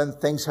Northern Ireland,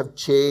 things have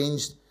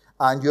changed,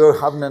 and you're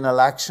having an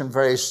election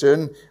very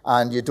soon,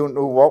 and you don't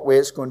know what way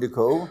it's going to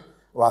go.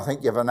 Well, I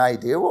think you have an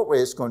idea what way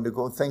it's going to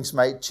go. Things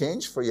might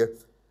change for you.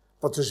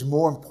 But there's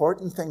more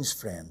important things,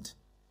 friend.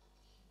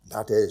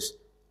 That is,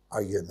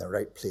 are you in the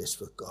right place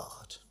with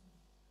God?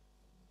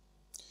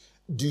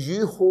 Do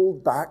you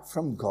hold back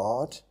from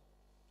God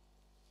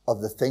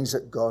of the things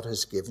that God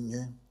has given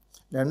you?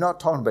 Now, I'm not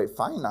talking about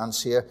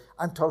finance here.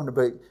 I'm talking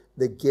about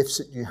the gifts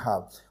that you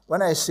have.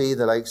 When I see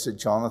the likes of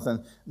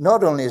Jonathan,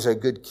 not only is he a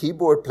good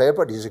keyboard player,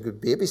 but he's a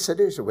good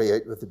babysitter. He's away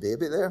out with the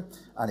baby there.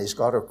 And he's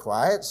got her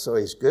quiet, so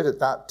he's good at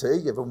that too.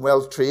 You have him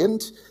well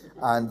trained.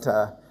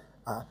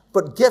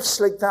 But gifts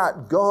like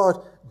that,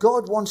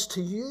 God wants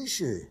to use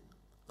you.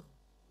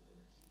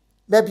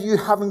 Maybe you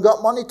haven't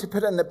got money to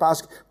put in the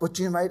basket, but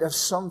you might have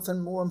something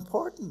more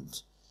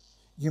important.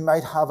 You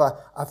might have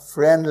a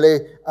friendly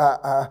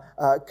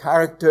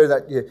character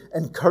that you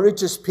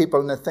encourages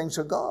people in the things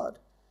of God.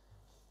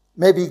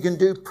 Maybe you can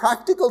do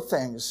practical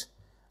things.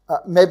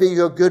 Maybe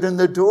you're good in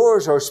the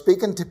doors or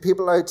speaking to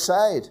people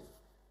outside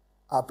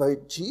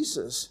about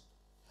Jesus.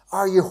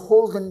 Are you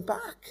holding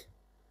back?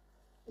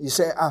 You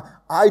say,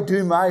 I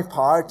do my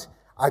part.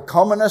 I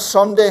come on a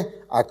Sunday.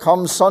 I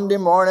come Sunday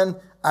morning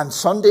and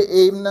Sunday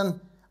evening,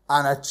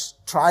 and I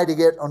try to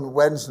get on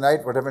Wednesday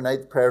night, whatever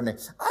night the prayer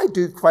night. I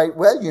do quite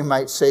well, you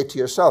might say to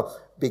yourself.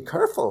 Be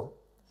careful.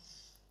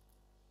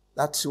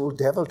 That's the old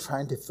devil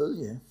trying to fool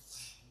you.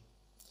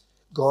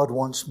 God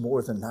wants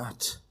more than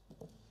that.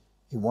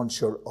 He wants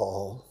your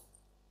all.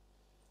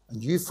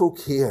 And you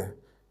folk here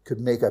could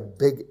make a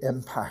big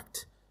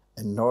impact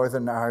in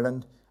Northern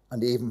Ireland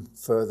and even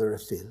further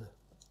afield.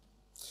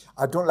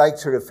 I don't like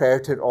to refer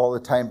to it all the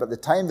time, but the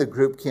time the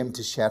group came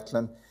to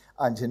Shetland,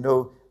 and you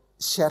know,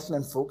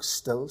 Shetland folks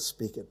still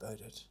speak about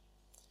it.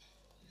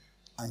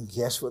 And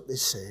guess what they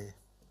say?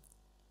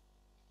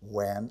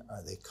 When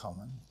are they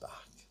coming back?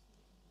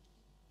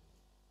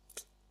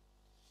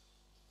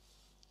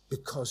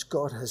 Because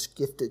God has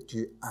gifted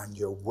you and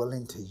you're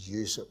willing to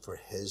use it for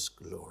His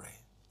glory.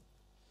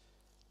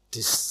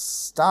 To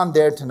stand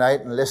there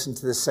tonight and listen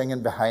to the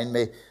singing behind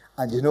me,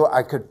 and you know,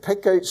 I could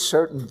pick out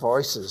certain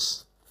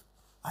voices.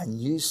 I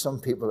knew some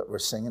people that were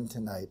singing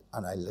tonight,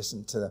 and I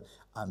listened to them,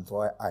 and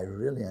boy, I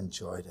really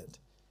enjoyed it.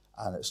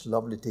 And it's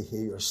lovely to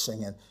hear you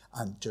singing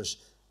and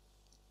just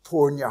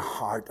pouring your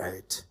heart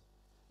out.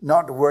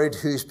 Not worried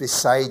who's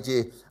beside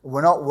you.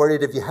 We're not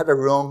worried if you hit a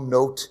wrong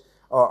note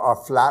or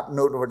flat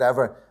note or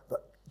whatever,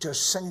 but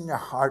just singing your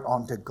heart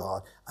onto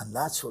God. And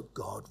that's what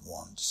God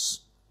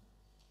wants.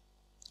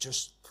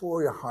 Just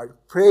pour your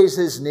heart. Praise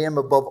His name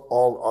above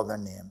all other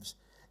names.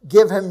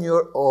 Give Him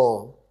your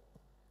all.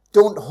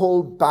 Don't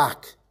hold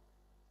back.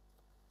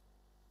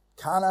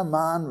 Can a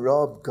man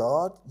rob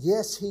God?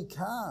 Yes, he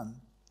can.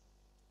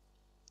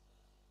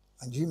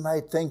 And you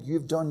might think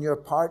you've done your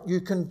part. You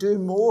can do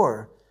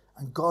more.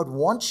 And God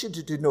wants you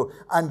to do more.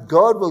 And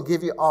God will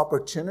give you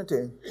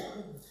opportunity.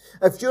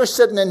 If you're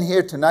sitting in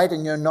here tonight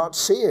and you're not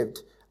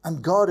saved,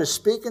 and God is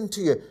speaking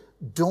to you,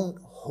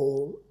 don't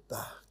hold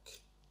back.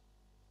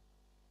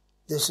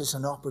 This is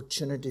an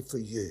opportunity for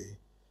you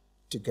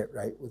to get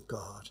right with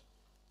God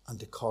and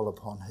to call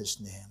upon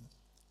His name.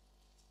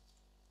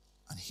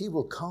 And He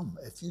will come.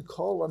 If you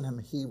call on Him,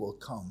 He will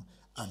come,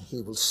 and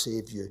He will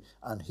save you,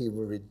 and He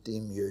will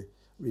redeem you,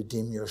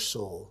 redeem your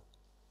soul.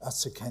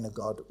 That's the kind of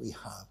God that we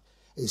have.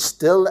 He's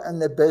still in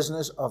the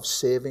business of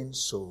saving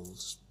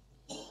souls.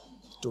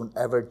 Don't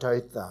ever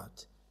doubt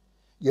that.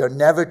 You're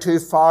never too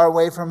far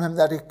away from Him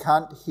that He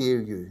can't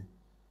hear you.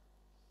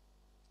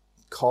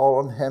 Call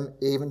on Him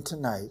even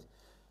tonight.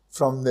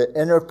 From the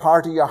inner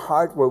part of your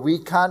heart where we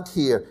can't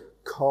hear,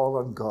 call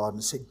on God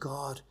and say,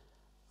 God,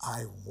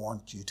 I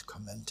want you to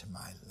come into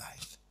my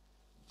life.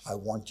 I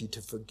want you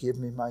to forgive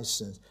me my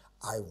sins.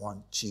 I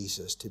want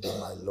Jesus to be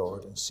my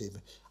Lord and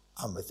Savior.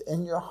 And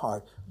within your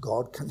heart,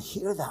 God can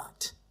hear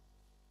that.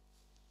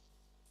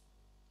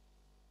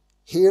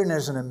 Hearing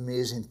is an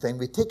amazing thing.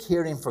 We take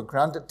hearing for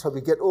granted till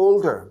we get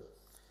older.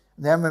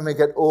 And then when we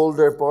get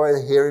older, boy,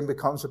 the hearing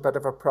becomes a bit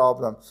of a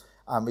problem.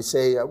 And we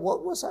say,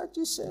 what was that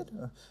you said?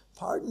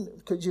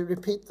 Pardon, could you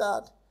repeat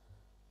that?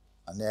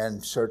 And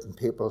then certain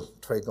people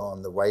twig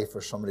on, the wife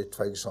or somebody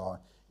twigs on,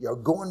 you're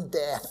going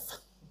deaf.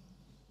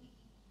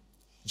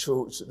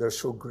 So they're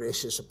so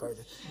gracious about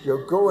it.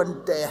 You're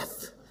going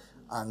deaf.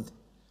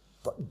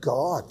 But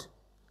God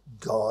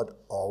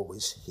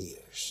always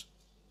hears.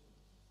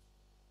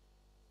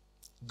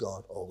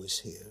 God always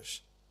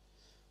hears.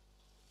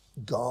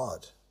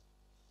 God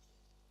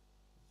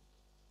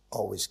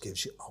always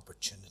gives you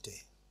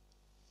opportunity.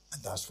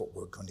 And that's what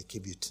we're going to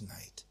give you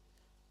tonight.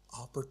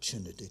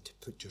 Opportunity to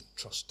put your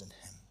trust in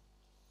Him.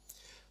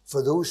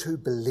 For those who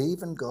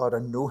believe in God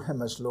and know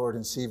Him as Lord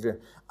and Savior,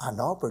 an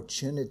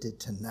opportunity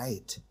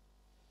tonight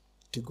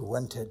to go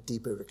into a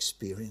deeper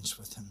experience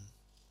with Him.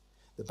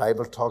 The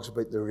Bible talks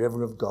about the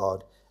river of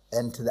God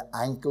into the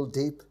ankle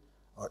deep,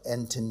 or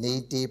into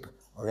knee deep,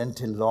 or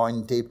into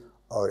loin deep,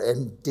 or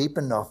in deep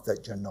enough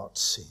that you're not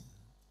seen.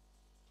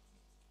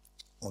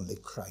 Only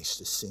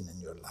Christ is seen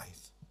in your life.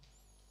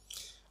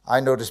 I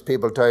noticed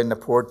people down in the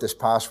port this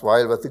past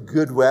while with the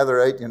good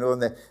weather out,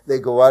 and they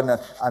go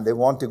out and they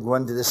want to go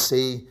into the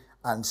sea,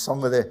 and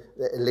some of the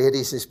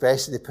ladies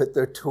especially, they put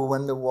their toe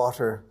in the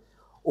water.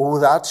 Oh,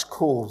 that's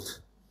cold.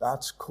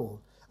 That's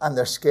cold. And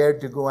they're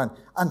scared to go in.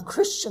 And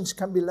Christians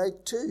can be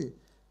like too.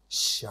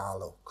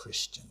 Shallow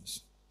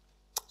Christians.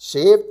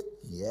 Saved?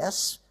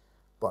 Yes.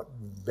 But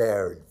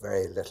very,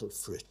 very little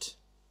fruit.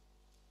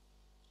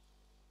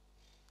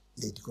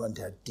 You need to go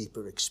into a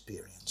deeper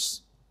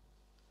experience.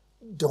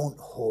 Don't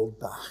hold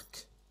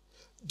back.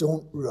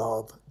 Don't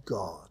rob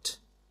God.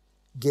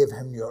 Give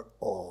him your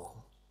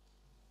all.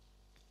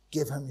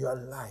 Give him your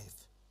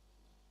life.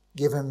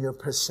 Give him your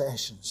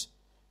possessions.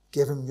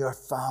 Give him your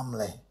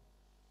family.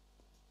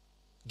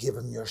 Give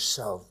him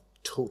yourself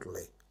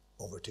totally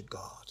over to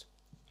God.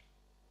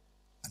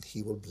 And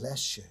he will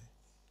bless you.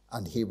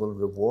 And he will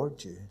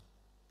reward you.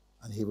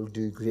 And he will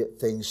do great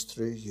things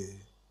through you.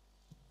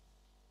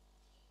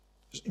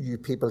 You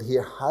people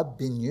here have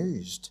been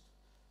used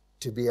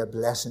to be a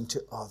blessing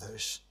to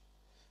others,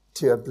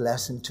 to a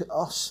blessing to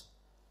us,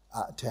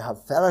 to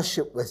have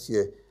fellowship with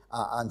you,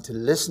 and to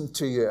listen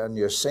to you, and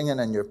your singing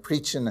and your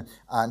preaching,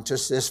 and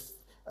just this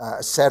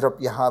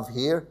setup you have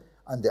here,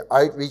 and the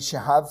outreach you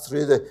have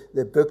through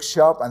the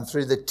bookshop and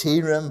through the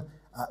tea room.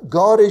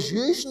 God is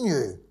using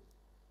you.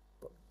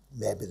 But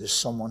maybe there's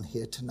someone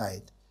here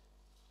tonight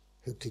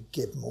who could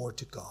give more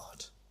to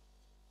God.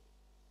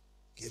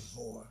 Give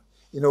more.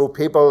 You know,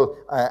 people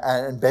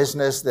in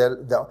business,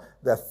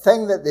 the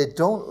thing that they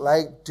don't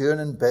like doing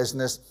in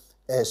business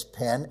is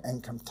paying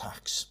income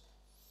tax.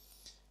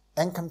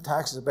 Income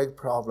tax is a big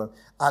problem.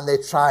 And they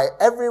try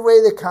every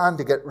way they can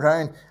to get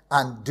round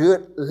and do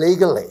it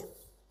legally.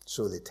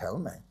 So they tell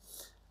me,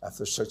 if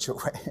there's such a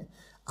way,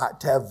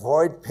 to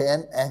avoid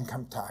paying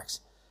income tax.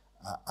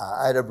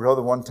 I had a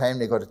brother one time,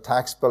 they got a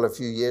tax bill a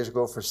few years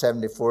ago for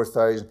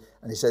 $74,000,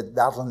 and he said,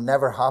 that'll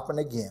never happen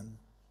again.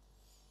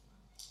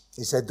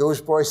 He said, those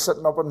boys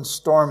sitting up in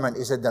Stormont,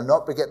 he said, they'll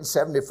not be getting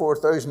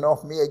 $74,000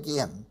 off me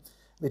again.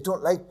 We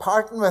don't like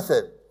parting with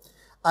it.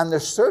 And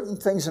there's certain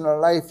things in our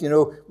life, you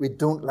know, we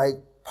don't like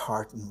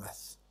parting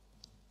with.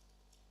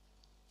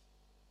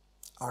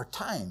 Our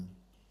time.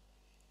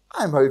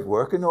 I'm out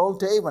working all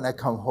day. When I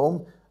come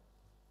home,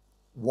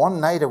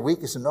 one night a week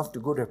is enough to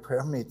go to a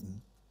prayer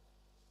meeting.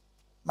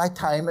 My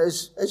time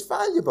is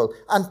valuable.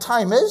 And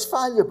time is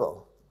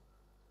valuable.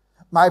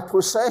 My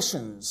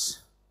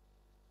possessions,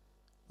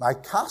 my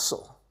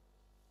castle,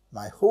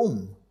 my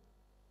home,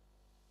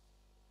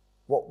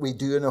 what we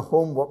do in a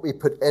home, what we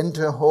put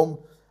into a home,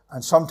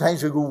 and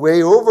sometimes we go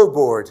way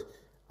overboard.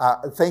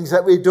 Things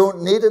that we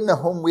don't need in the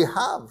home we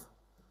have.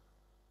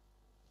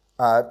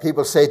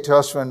 People say to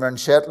us when we're in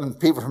Shetland,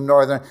 people from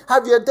Northern,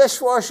 have you a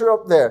dishwasher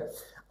up there?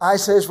 I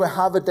says, we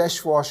have a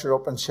dishwasher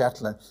up in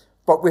Shetland,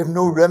 but we have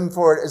no room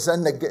for it. It's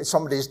in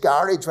somebody's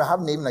garage. We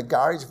haven't even a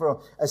garage for it.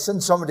 It's in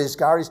somebody's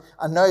garage,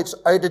 and now it's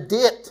out of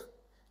date.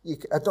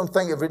 I don't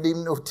think it would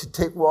even know to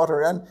take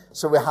water in,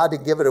 so we had to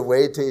give it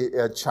away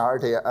to a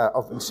charity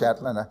up in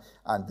Shetland,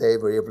 and they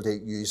were able to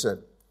use it.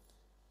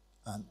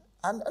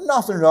 And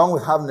nothing wrong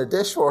with having a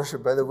dishwasher,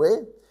 by the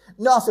way.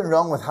 Nothing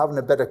wrong with having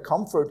a bit of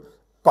comfort,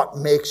 but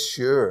make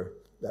sure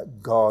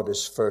that God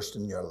is first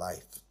in your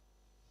life.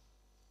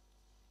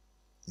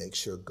 Make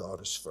sure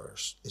God is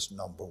first, is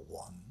number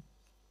one.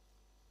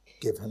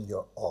 Give him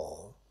your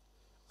all,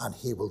 and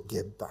he will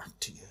give back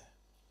to you.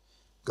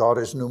 God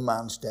is no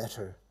man's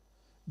debtor.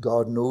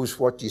 God knows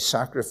what you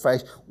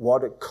sacrifice,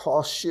 what it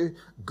costs you.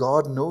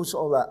 God knows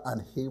all that,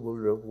 and he will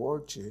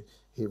reward you.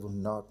 He will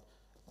not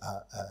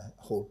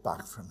hold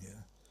back from you.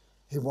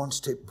 He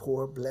wants to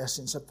pour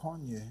blessings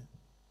upon you.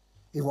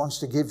 He wants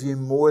to give you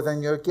more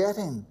than you're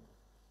getting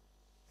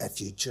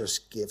if you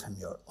just give him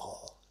your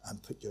all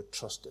and put your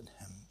trust in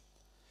him.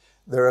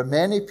 There are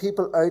many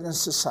people out in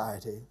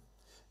society,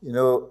 you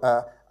know,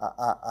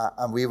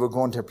 and we were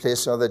going to a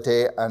place the other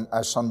day and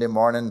a Sunday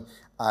morning,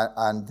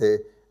 and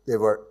they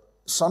were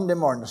Sunday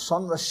morning, the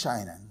sun was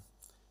shining.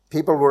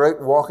 People were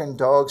out walking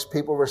dogs,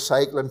 people were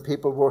cycling,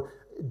 people were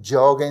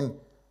jogging.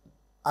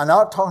 I'm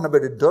not talking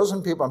about a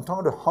dozen people, I'm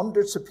talking about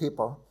hundreds of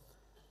people.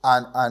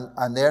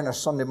 And there on a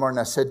Sunday morning,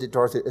 I said to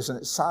Dorothy, isn't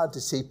it sad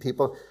to see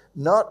people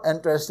not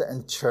interested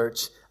in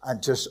church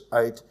and just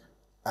out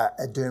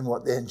doing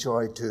what they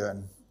enjoy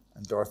doing?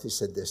 And Dorothy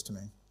said this to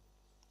me,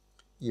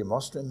 you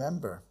must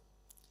remember,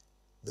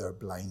 they're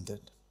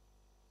blinded.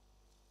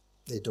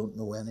 They don't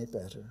know any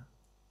better.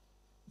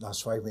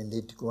 That's why we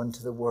need to go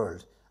into the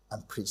world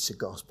and preach the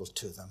gospel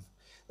to them.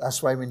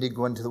 That's why we need to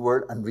go into the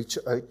world and reach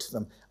out to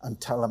them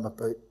and tell them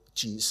about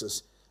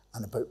Jesus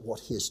and about what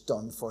he has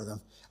done for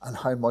them and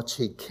how much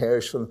he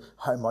cares for them,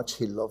 how much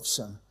he loves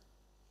them.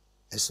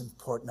 It's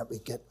important that we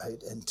get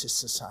out into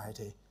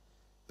society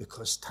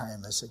because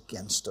time is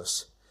against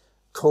us.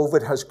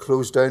 COVID has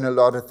closed down a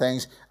lot of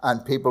things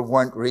and people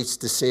weren't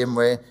reached the same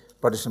way,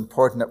 but it's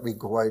important that we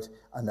go out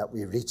and that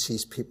we reach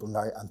these people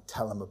now and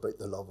tell them about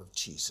the love of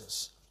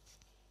Jesus.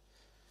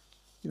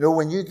 You know,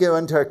 when you go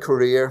into a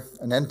career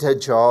and into a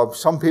job,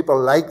 some people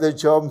like the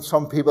job,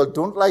 some people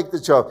don't like the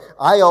job.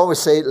 I always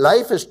say,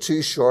 life is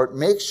too short.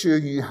 Make sure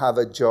you have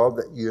a job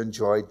that you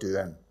enjoy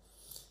doing.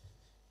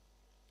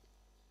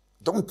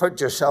 Don't put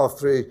yourself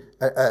through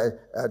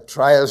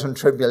trials and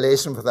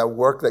tribulations with a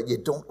work that you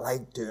don't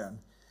like doing.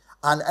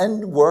 And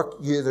in work,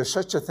 there's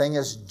such a thing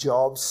as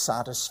job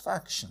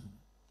satisfaction.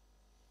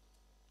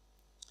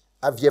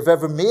 Have you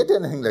ever made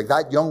anything like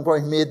that? Young boy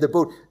made the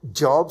boat.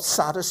 Job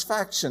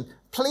satisfaction.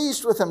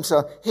 Pleased with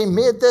himself. He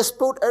made this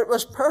boat. It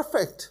was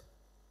perfect.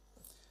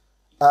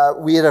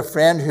 We had a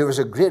friend who was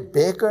a great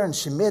baker, and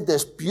she made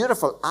this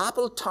beautiful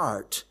apple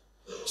tart.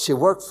 She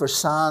worked for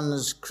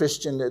Sands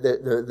Christian,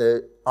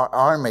 the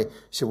army.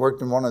 She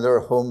worked in one of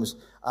their homes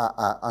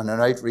on an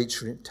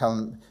outreach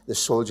telling the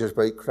soldiers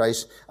about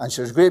Christ. And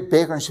she was a great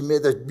baker, and she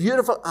made this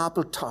beautiful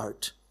apple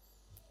tart.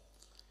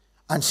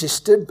 And she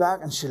stood back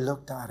and she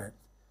looked at it.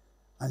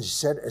 And she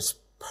said, it's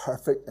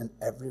perfect in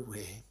every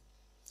way.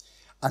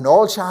 And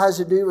all she has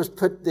to do was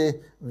put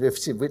wait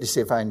to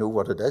see if I know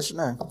what it is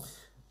now.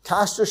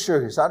 Castor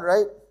sugar, is that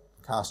right?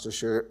 Castor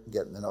sugar,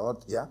 getting the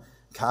nod, yeah.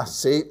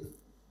 Castor,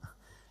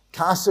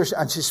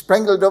 and she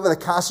sprinkled over the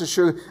castor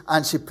sugar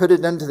and she put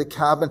it into the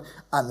cabin,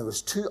 and there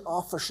was 2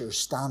 officers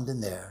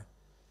standing there,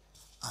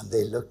 and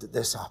they looked at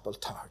this apple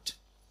tart,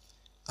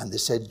 and they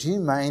said, do you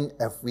mind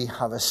if we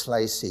have a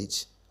slice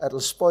each? It'll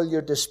spoil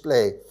your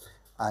display.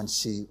 And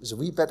she was a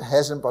wee bit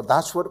hesitant, but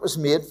that's what it was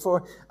made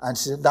for. And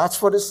she said, that's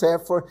what it's there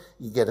for.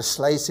 You get a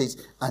slice each.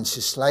 And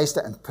she sliced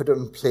it and put it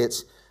on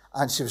plates.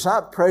 And she was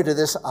that proud of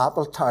this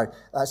apple tart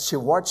that she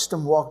watched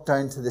them walk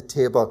down to the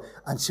table,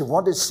 and she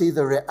wanted to see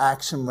the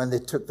reaction when they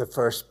took the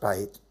first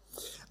bite.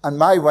 And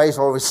my wife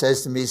always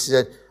says to me, she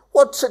said,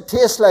 what's it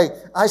taste like?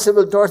 I said,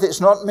 well, Dorothy,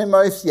 it's not in my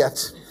mouth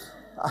yet.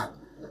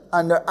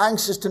 And they're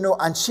anxious to know,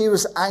 and she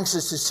was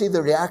anxious to see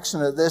the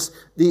reaction of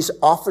these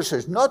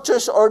officers, not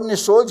just ordinary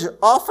soldiers,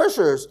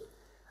 officers.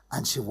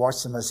 And she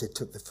watched them as they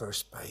took the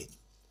first bite.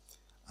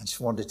 And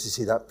she wanted to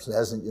see that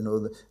pleasant,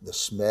 the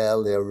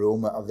smell, the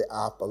aroma of the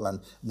apple,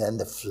 and then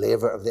the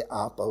flavor of the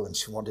apple. And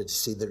she wanted to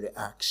see the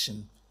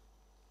reaction.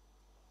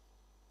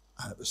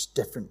 And it was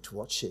different to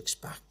what she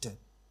expected.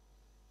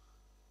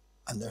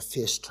 And their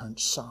face turned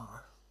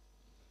sour.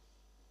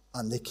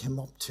 And they came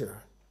up to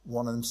her.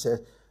 One of them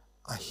said,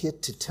 I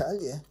hate to tell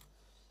you.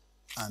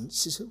 And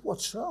she said,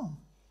 what's wrong?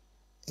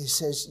 He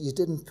says, you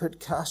didn't put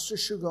castor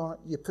sugar on it,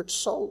 you put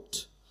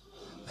salt.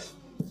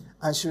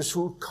 And she was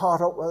so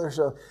caught up with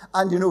herself.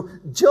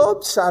 And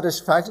job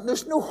satisfaction,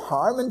 there's no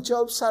harm in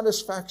job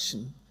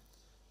satisfaction.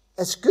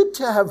 It's good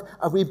to have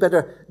a wee bit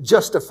of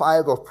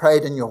justifiable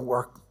pride in your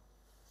work.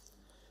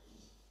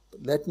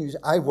 But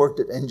I worked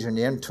at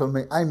engineering, told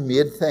me I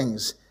made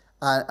things.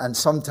 And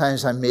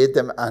sometimes I made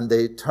them and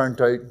they turned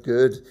out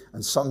good,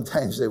 and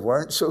sometimes they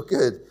weren't so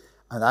good.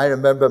 And I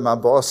remember my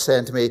boss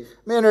saying to me,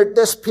 Maynard,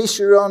 this piece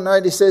you're on now,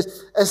 he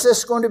says, is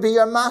this going to be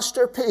your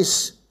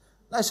masterpiece?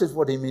 And I said,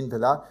 what do you mean by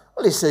that?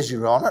 Well, he says,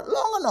 you're on it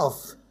long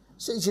enough. He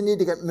says, you need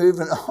to get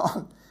moving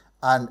on.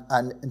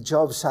 And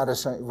job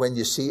satisfaction when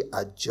you see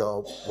a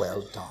job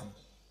well done.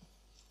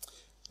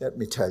 Let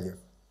me tell you,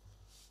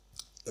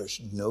 there's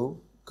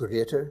no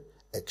greater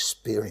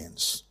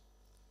experience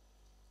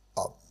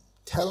of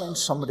telling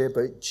somebody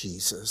about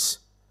Jesus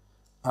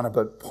and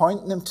about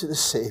pointing them to the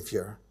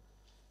Savior,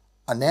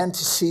 and then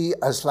to see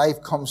as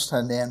life comes to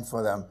an end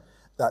for them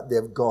that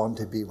they've gone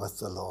to be with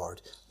the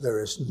Lord.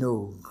 There is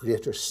no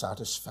greater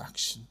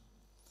satisfaction.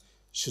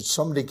 Should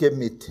somebody give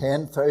me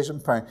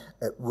 £10,000,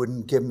 it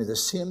wouldn't give me the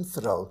same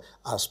thrill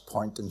as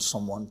pointing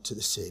someone to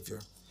the Savior.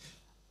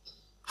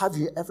 Have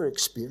you ever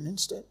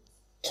experienced it?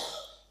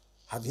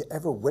 Have you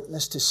ever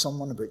witnessed to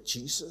someone about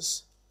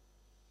Jesus?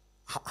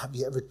 Have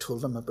you ever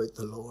told them about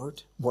the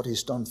Lord, what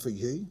he's done for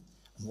you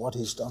and what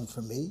he's done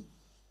for me?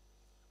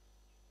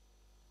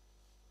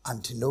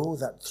 And to know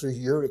that through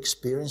your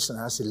experience, and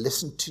as they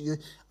listen to you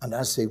and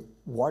as they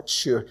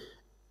watch your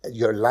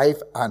life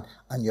and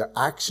your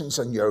actions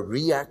and your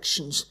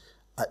reactions,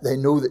 they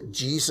know that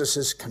Jesus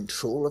is in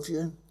control of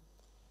you.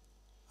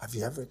 Have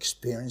you ever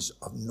experienced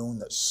of knowing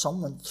that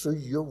someone through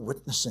your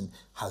witnessing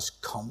has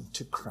come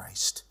to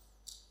Christ?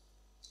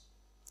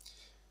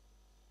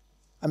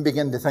 I'm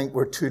beginning to think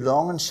we're too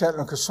long in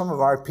Shetland because some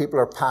of our people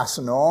are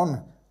passing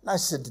on. And I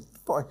said,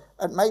 boy,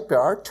 it might be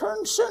our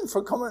turn soon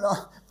for coming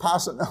on,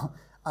 passing on.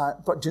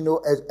 But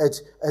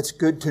it's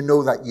good to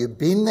know that you've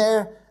been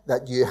there,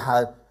 that you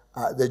had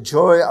the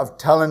joy of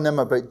telling them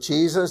about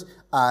Jesus,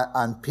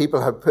 and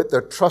people have put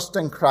their trust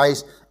in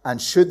Christ.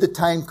 And should the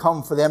time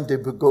come for them to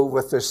go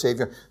with their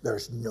Savior,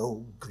 there's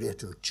no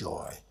greater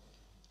joy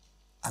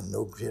and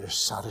no greater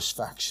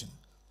satisfaction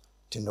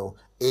to know,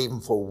 even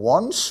for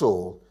one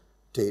soul,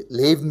 to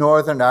leave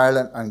Northern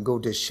Ireland and go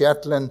to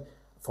Shetland,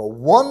 for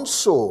one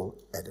soul,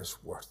 it is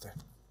worth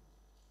it.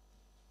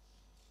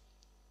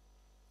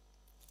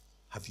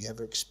 Have you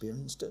ever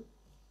experienced it?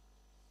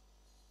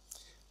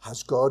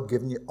 Has God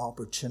given you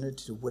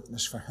opportunity to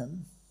witness for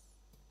him?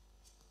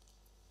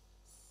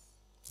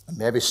 And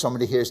maybe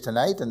somebody here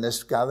tonight, in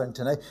this gathering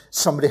tonight,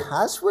 somebody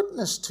has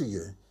witnessed to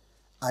you,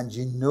 and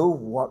you know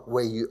what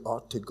way you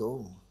ought to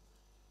go.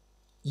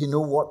 You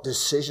know what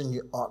decision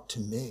you ought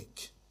to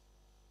make.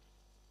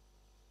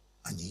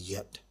 And you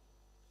yet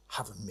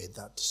haven't made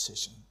that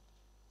decision.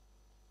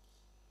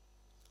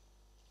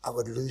 I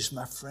would lose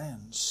my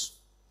friends.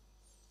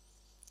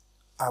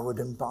 I would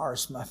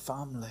embarrass my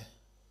family.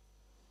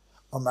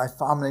 or my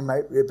family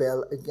might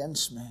rebel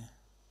against me.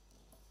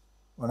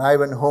 When I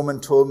went home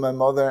and told my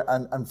mother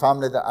and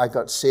family that I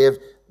got saved,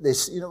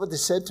 you know what they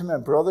said to my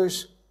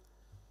brothers?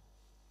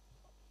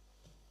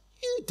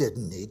 You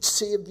didn't need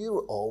saved. You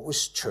were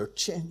always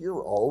churchy. You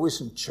were always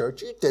in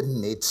church. You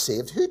didn't need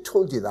saved. Who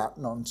told you that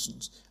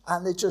nonsense?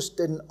 And they just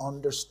didn't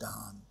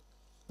understand.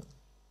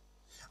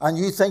 And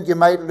you think you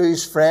might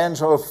lose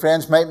friends, or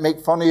friends might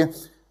make fun of you.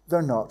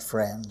 They're not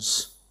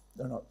friends.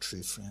 They're not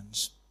true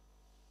friends.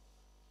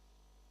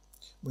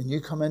 When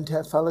you come into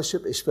a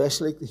fellowship,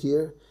 especially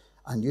here,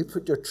 and you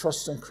put your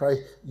trust in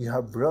Christ, you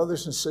have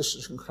brothers and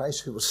sisters in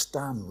Christ who will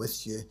stand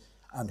with you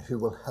and who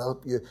will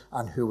help you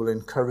and who will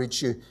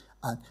encourage you.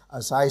 And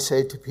as I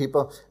say to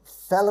people,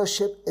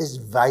 fellowship is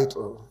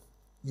vital.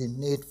 You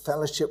need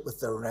fellowship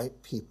with the right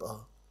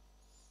people.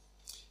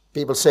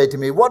 People say to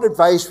me, what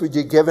advice would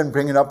you give in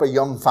bringing up a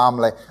young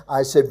family?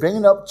 I said,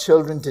 bringing up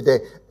children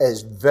today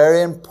is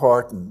very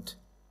important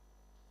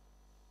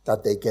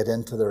that they get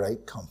into the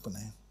right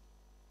company.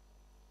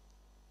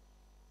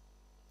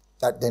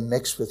 That they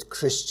mix with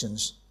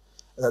Christians,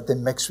 that they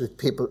mix with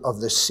people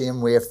of the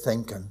same way of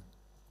thinking.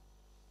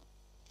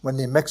 When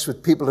they mix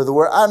with people of the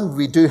world, and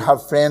we do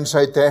have friends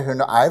out there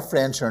I have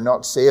friends who are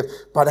not saved,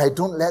 but I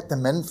don't let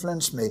them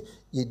influence me.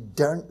 You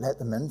don't let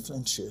them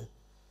influence you.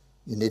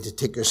 You need to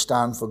take your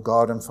stand for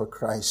God and for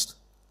Christ.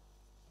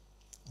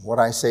 What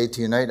I say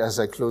to you tonight as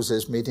I close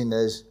this meeting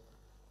is,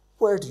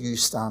 where do you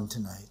stand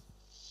tonight?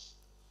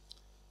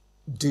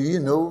 Do you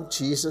know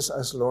Jesus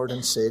as Lord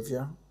and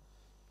Savior?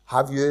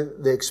 Have you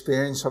the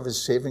experience of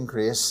His saving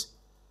grace?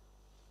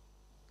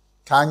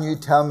 Can you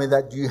tell me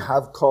that you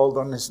have called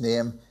on His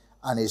name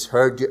and He's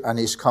heard you and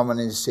He's come and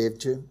He's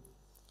saved you?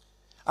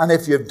 And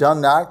if you've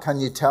done that, can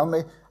you tell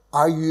me,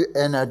 are you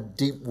in a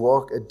deep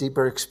walk, a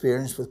deeper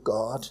experience with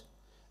God?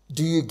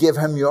 Do you give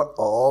Him your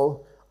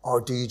all, or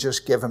do you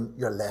just give Him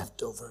your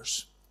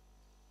leftovers?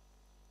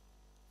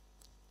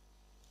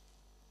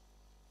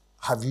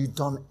 Have you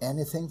done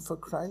anything for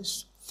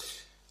Christ?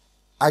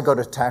 I got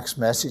a text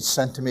message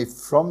sent to me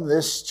from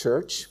this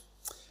church,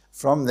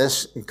 from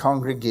this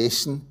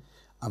congregation.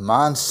 A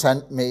man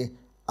sent me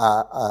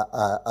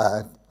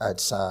a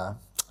kind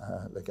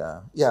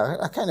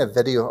of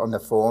video on the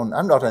phone.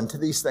 I'm not into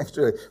these things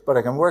really, but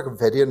I can work a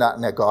video on that,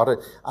 and I got it.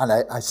 And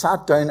I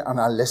sat down and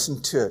I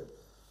listened to it.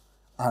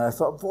 And I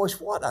thought, boys,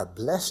 what a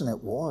blessing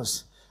it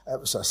was. It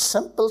was a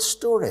simple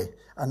story,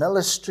 an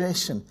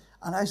illustration.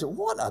 And I said,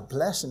 what a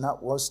blessing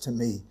that was to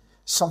me.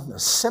 Something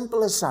as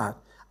simple as that.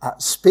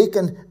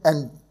 Speaking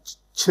in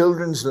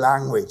children's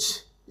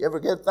language. You ever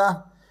get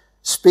that?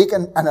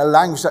 Speaking in a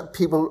language that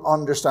people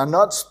understand.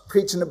 Not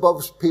preaching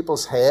above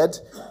people's head,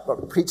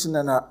 but preaching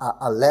in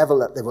a level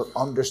that they will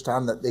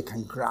understand, that they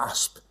can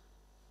grasp.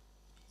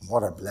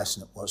 What a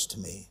blessing it was to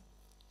me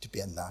to be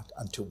in that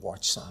and to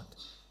watch that.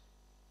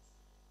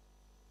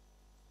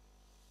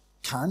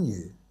 Can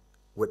you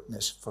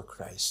witness for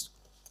Christ?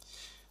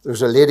 There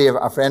was a lady,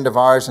 a friend of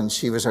ours, and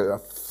she was a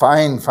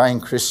fine, fine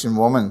Christian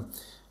woman,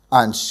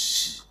 and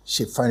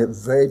she found it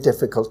very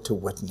difficult to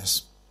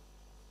witness.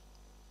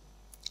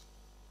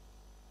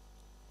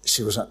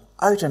 She was an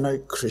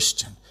out-and-out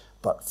Christian,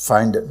 but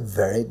found it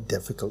very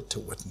difficult to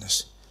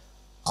witness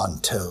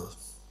until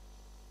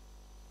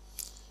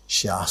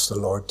she asked the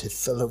Lord to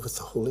fill her with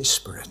the Holy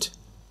Spirit.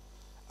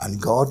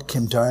 And God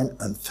came down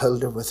and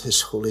filled her with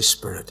His Holy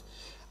Spirit.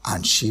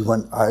 And she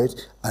went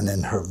out, and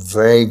in her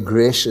very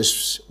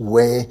gracious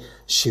way,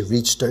 she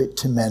reached out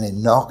to many,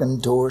 knocking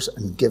doors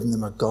and giving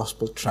them a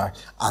gospel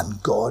tract.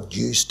 And God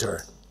used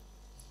her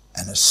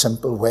in a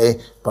simple way,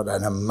 but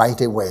in a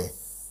mighty way.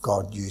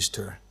 God used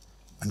her.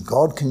 And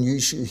God can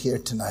use you here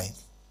tonight.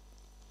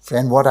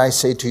 Friend, what I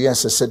say to you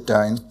as I sit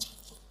down,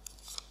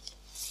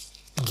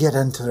 get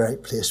into the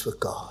right place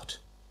with God.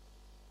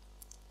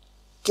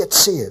 Get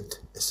saved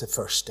is the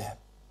first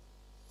step.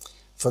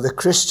 For the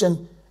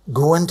Christian,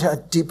 go into a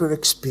deeper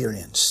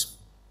experience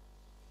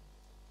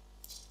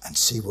and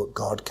see what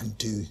God can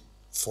do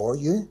for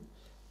you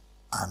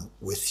and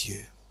with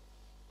you.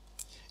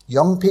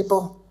 Young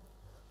people,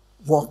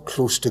 walk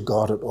close to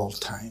God at all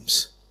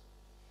times.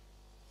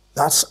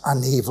 That's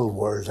an evil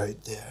world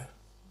out there.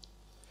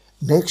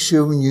 Make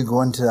sure when you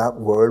go into that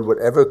world,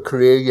 whatever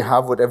career you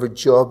have, whatever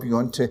job you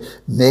want to,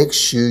 make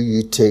sure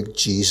you take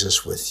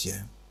Jesus with you.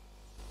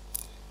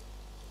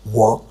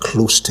 Walk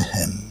close to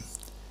Him.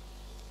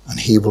 And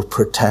He will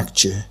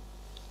protect you,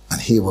 and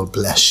He will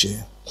bless you,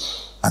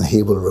 and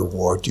He will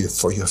reward you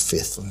for your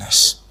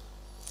faithfulness.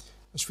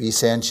 As we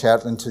say in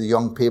Shetland to the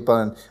young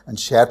people, and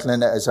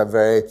Shetland is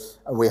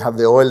we have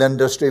the oil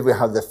industry, we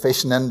have the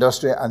fishing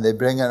industry, and they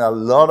bring in a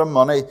lot of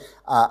money,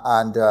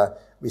 and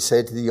we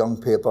say to the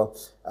young people,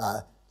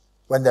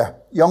 when the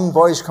young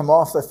boys come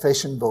off the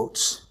fishing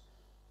boats,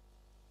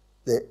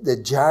 the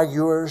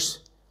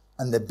Jaguars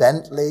and the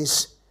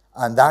Bentleys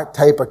and that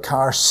type of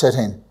car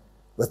sitting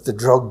with the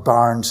drug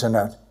barons in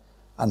it.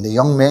 And the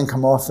young men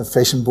come off the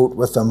fishing boat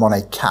with their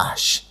money,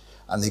 cash,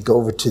 and they go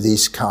over to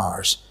these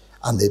cars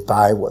and they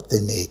buy what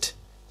they need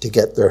to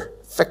get their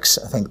fix,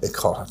 I think they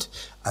call it,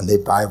 and they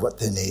buy what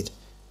they need.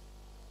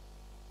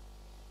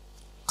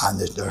 and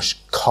they're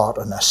caught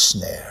in a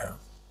snare.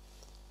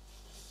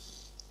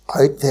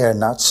 Out there in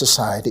that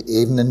society,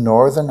 even in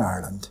Northern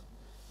Ireland,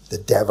 the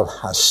devil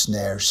has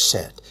snares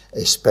set,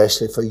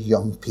 especially for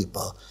young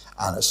people.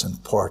 And it's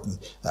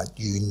important that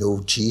you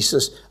know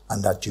Jesus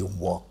and that you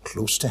walk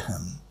close to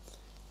him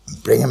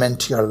and bring him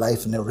into your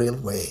life in a real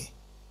way.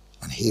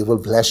 And he will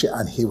bless you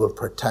and he will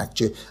protect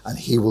you and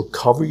he will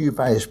cover you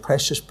by his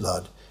precious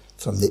blood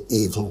from the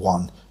evil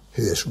one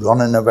who is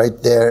running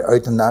about there,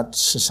 out in that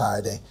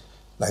society,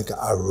 like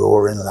a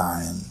roaring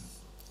lion,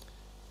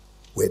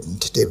 waiting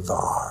to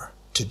devour,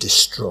 to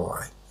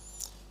destroy.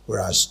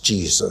 Whereas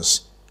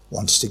Jesus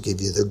wants to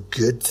give you the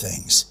good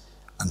things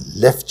and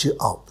lift you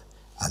up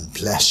and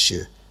bless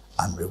you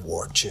and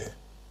reward you.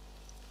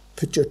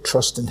 Put your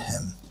trust in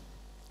him.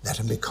 Let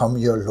him become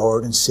your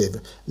Lord and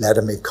Savior. Let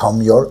him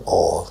become your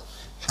all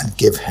and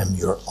give him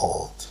your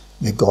all.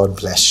 May God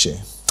bless you.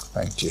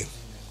 Thank you.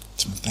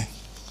 Timothy.